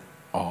surrender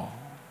all.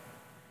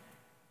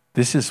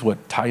 This is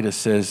what Titus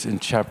says in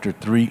chapter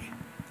 3.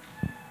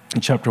 In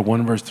chapter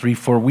 1, verse 3,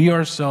 for we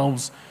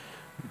ourselves,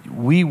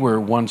 we were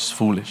once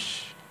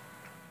foolish.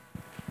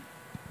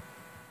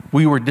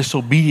 We were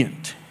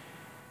disobedient.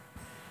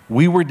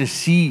 We were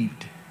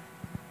deceived.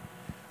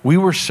 We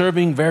were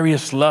serving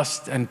various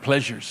lusts and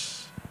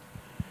pleasures.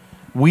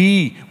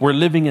 We were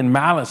living in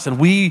malice and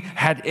we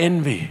had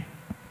envy.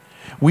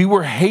 We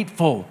were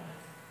hateful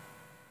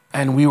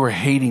and we were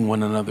hating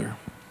one another.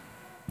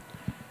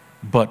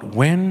 But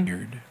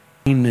when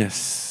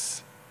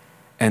kindness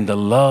and the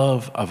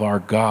love of our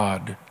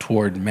God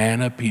toward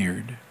man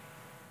appeared,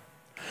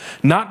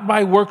 not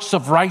by works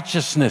of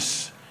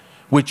righteousness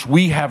which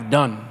we have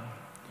done,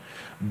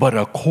 but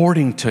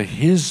according to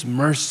His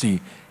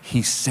mercy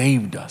He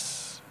saved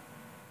us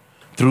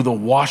through the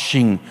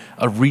washing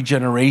of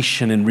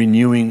regeneration and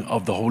renewing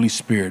of the Holy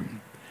Spirit,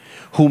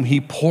 whom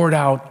He poured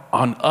out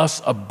on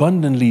us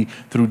abundantly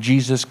through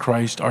Jesus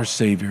Christ our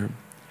Savior,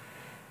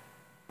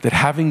 that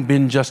having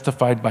been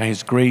justified by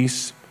His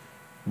grace,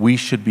 we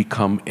should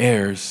become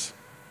heirs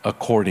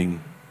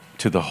according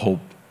to the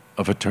hope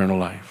of eternal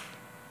life.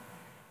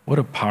 What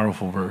a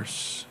powerful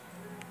verse.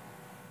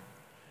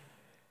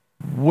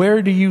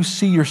 Where do you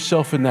see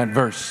yourself in that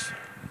verse?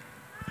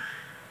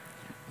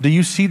 Do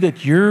you see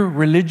that your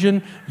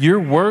religion, your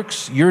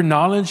works, your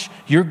knowledge,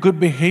 your good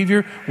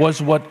behavior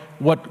was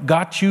what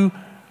got you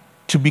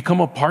to become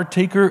a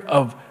partaker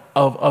of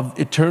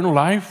eternal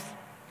life?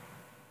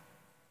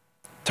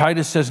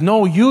 Titus says,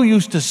 no, you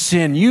used to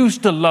sin, you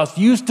used to lust,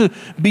 you used to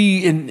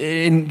be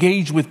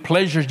engaged with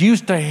pleasures, you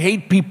used to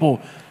hate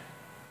people.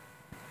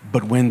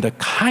 But when the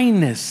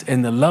kindness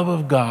and the love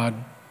of God,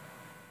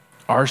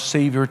 our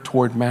Savior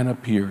toward man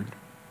appeared,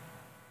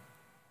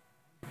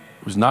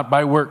 it was not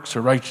by works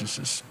or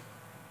righteousness,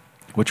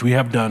 which we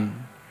have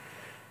done,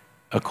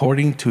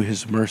 according to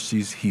his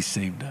mercies, he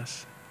saved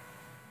us.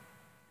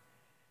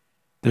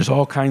 There's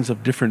all kinds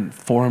of different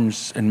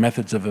forms and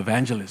methods of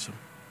evangelism.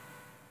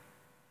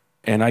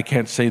 And I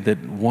can't say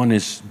that one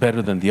is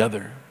better than the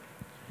other.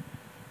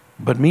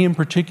 But me in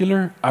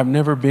particular, I've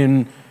never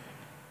been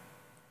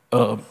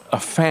a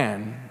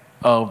fan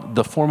of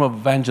the form of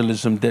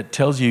evangelism that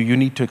tells you you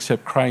need to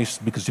accept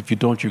Christ because if you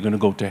don't, you're going to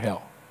go to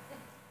hell.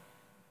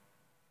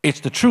 It's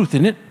the truth,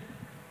 isn't it?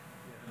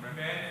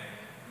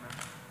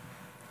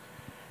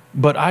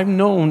 But I've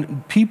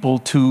known people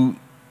to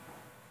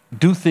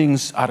do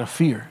things out of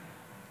fear.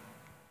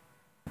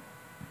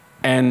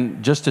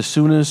 And just as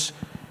soon as,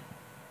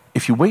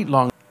 if you wait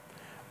long,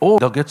 or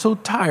they'll get so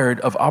tired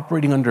of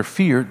operating under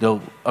fear,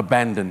 they'll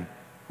abandon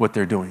what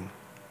they're doing.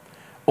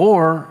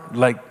 Or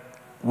like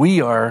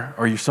we are,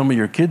 or some of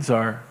your kids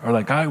are, or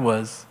like I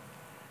was,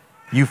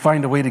 you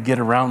find a way to get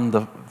around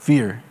the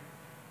fear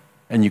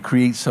and you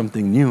create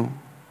something new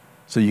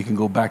so you can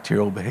go back to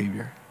your old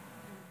behavior,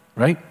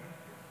 right?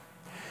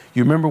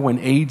 You remember when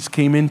AIDS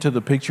came into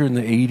the picture in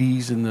the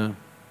 80s and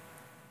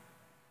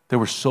they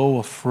were so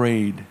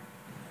afraid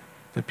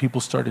that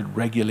people started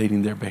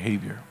regulating their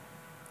behavior.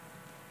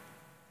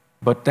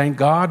 But thank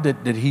God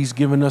that he's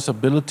given us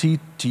ability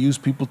to use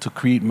people to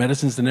create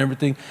medicines and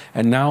everything.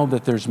 And now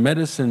that there's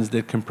medicines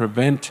that can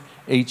prevent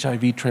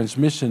HIV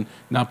transmission,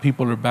 now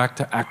people are back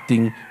to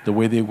acting the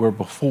way they were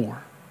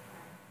before.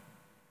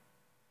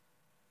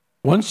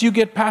 Once you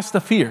get past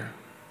the fear,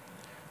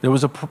 there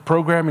was a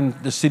program in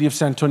the city of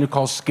San Antonio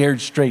called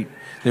Scared Straight.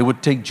 They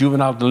would take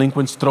juvenile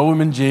delinquents, throw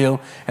them in jail,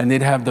 and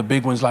they'd have the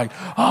big ones like,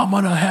 oh, I'm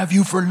going to have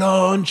you for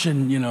lunch,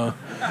 and, you know,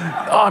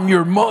 I'm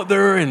your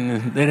mother.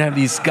 And they'd have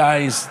these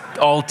guys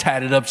all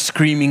tatted up,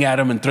 screaming at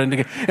them and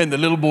threatening. And the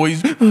little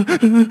boys,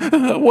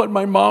 I want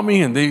my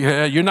mommy. And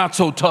they, you're not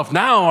so tough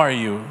now, are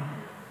you?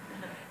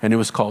 And it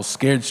was called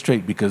Scared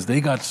Straight because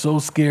they got so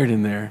scared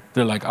in there.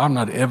 They're like, I'm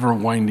not ever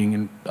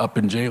winding up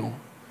in jail.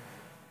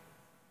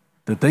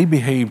 That they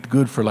behaved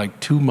good for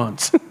like 2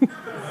 months.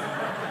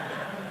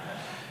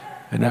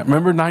 And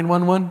remember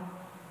 911?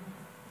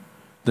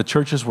 The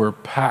churches were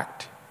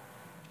packed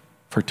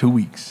for 2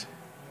 weeks.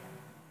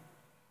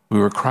 We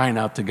were crying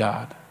out to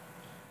God.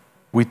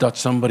 We thought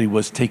somebody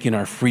was taking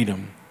our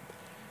freedom.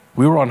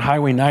 We were on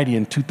Highway 90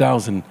 in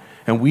 2000,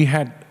 and we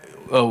had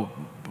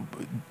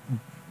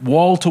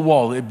wall to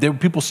wall. There were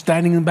people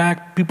standing in the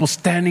back, people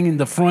standing in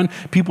the front,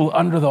 people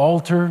under the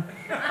altar.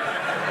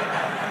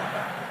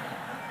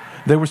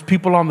 There was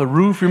people on the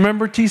roof.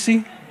 Remember,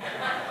 TC?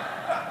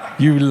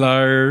 You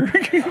liar.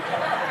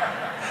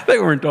 They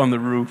weren't on the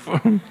roof.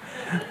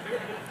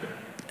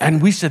 And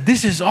we said,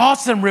 this is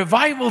awesome.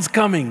 Revival's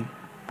coming.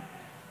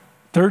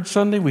 Third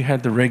Sunday, we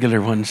had the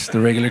regular ones, the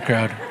regular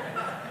crowd.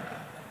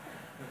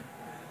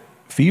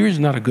 Fear is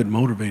not a good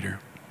motivator.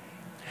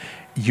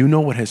 You know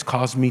what has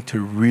caused me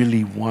to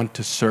really want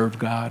to serve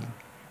God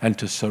and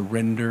to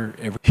surrender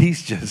everything?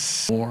 He's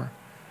just more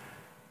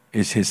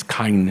is his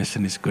kindness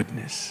and his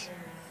goodness.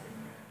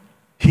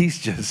 He's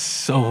just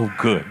so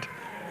good.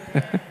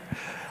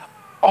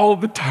 All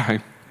the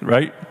time,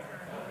 right?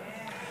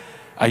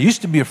 I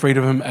used to be afraid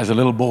of him as a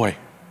little boy.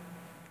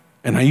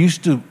 And I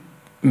used to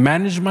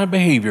manage my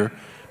behavior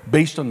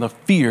based on the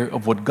fear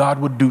of what God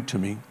would do to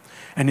me.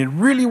 And it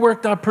really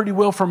worked out pretty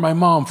well for my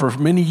mom for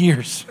many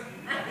years.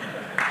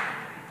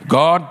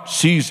 God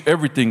sees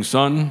everything,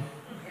 son.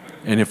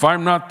 And if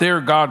I'm not there,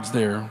 God's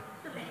there.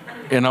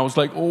 And I was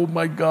like, oh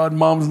my God,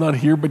 mom's not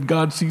here, but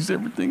God sees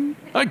everything.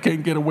 I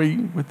can't get away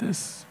with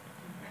this.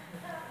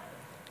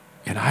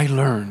 And I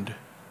learned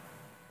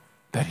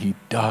that he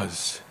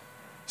does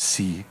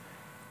see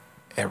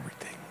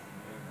everything.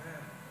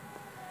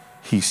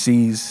 He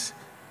sees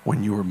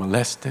when you were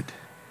molested.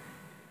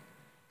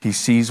 He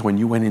sees when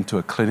you went into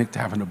a clinic to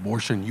have an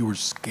abortion, you were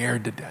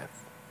scared to death.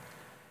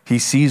 He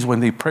sees when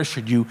they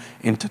pressured you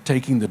into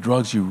taking the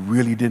drugs you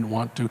really didn't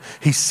want to.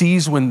 He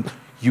sees when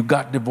you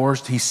got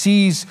divorced. He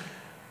sees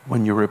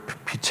when your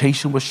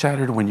reputation was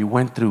shattered, when you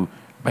went through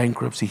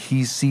bankruptcy.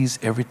 He sees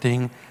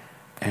everything,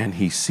 and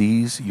he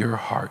sees your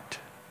heart.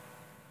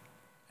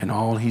 And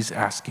all he's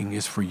asking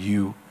is for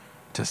you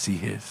to see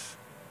his.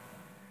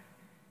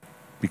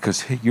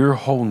 Because your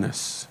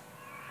wholeness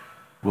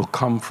will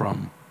come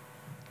from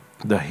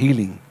the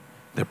healing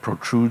that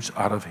protrudes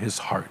out of his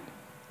heart.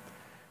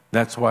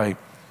 That's why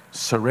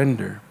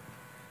surrender,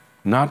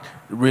 not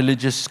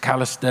religious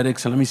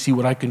calisthenics and let me see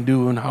what I can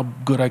do and how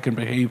good I can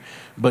behave,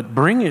 but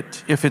bring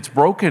it if it's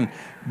broken,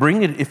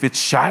 bring it if it's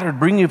shattered,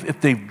 bring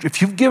it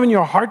if you've given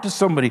your heart to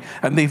somebody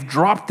and they've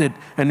dropped it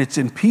and it's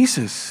in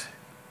pieces.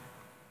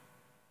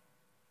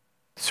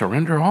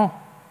 Surrender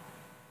all.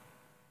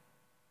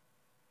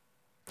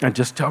 And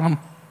just tell them,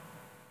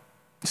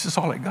 this is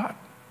all I got.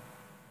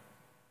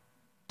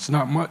 It's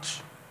not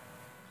much.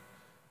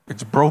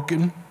 It's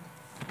broken.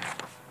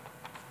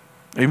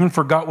 I even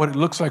forgot what it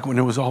looks like when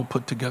it was all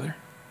put together.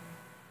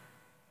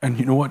 And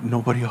you know what?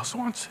 Nobody else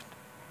wants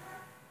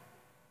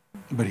it.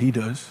 But he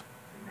does.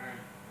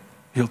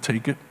 He'll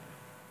take it.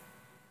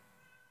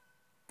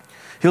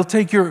 He'll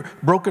take your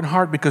broken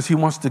heart because he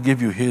wants to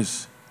give you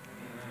his.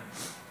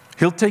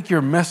 He'll take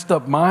your messed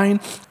up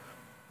mind,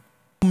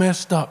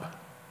 messed up.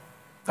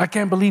 I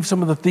can't believe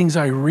some of the things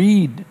I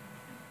read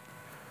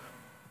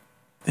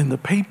in the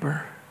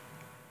paper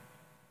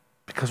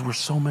because we're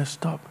so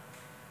messed up.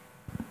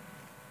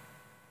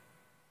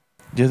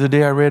 The other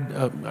day I read,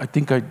 I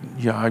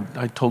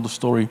told a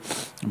story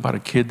about a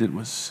kid that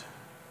was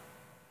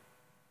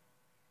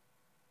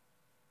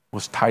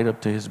tied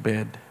up to his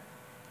bed,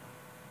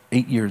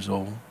 8 years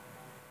old.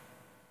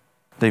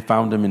 They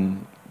found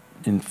him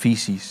in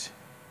feces.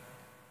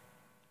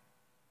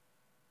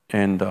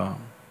 And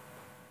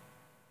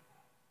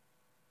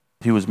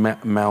he was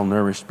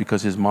malnourished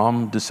because his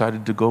mom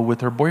decided to go with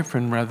her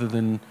boyfriend rather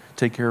than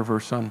take care of her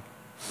son.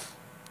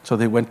 So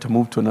they went to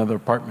move to another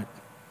apartment,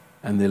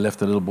 and they left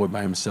the little boy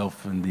by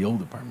himself in the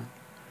old apartment.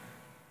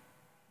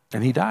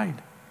 And he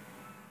died.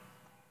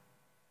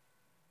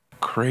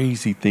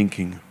 Crazy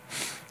thinking.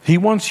 He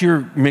wants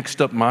your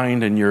mixed up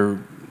mind and your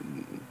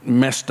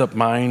messed up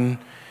mind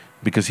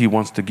because he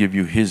wants to give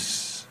you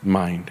his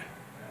mind,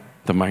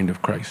 the mind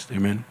of Christ.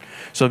 Amen.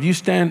 So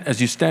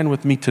as you stand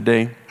with me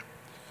today,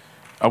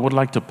 I would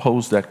like to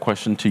pose that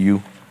question to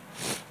you.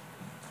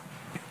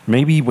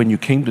 Maybe when you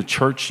came to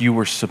church, you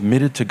were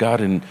submitted to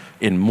God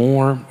in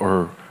more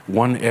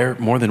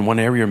than one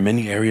area,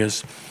 many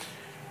areas,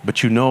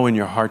 but you know in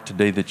your heart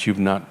today that you've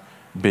not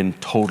been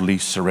totally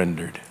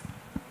surrendered.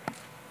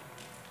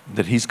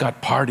 That He's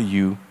got part of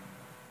you,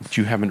 but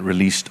you haven't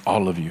released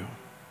all of you.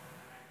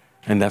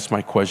 And that's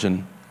my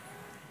question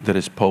that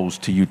is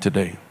posed to you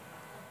today.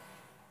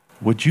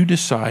 Would you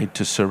decide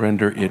to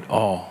surrender it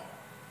all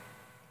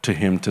to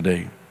Him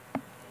today?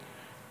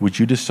 Would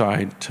you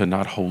decide to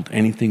not hold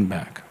anything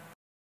back?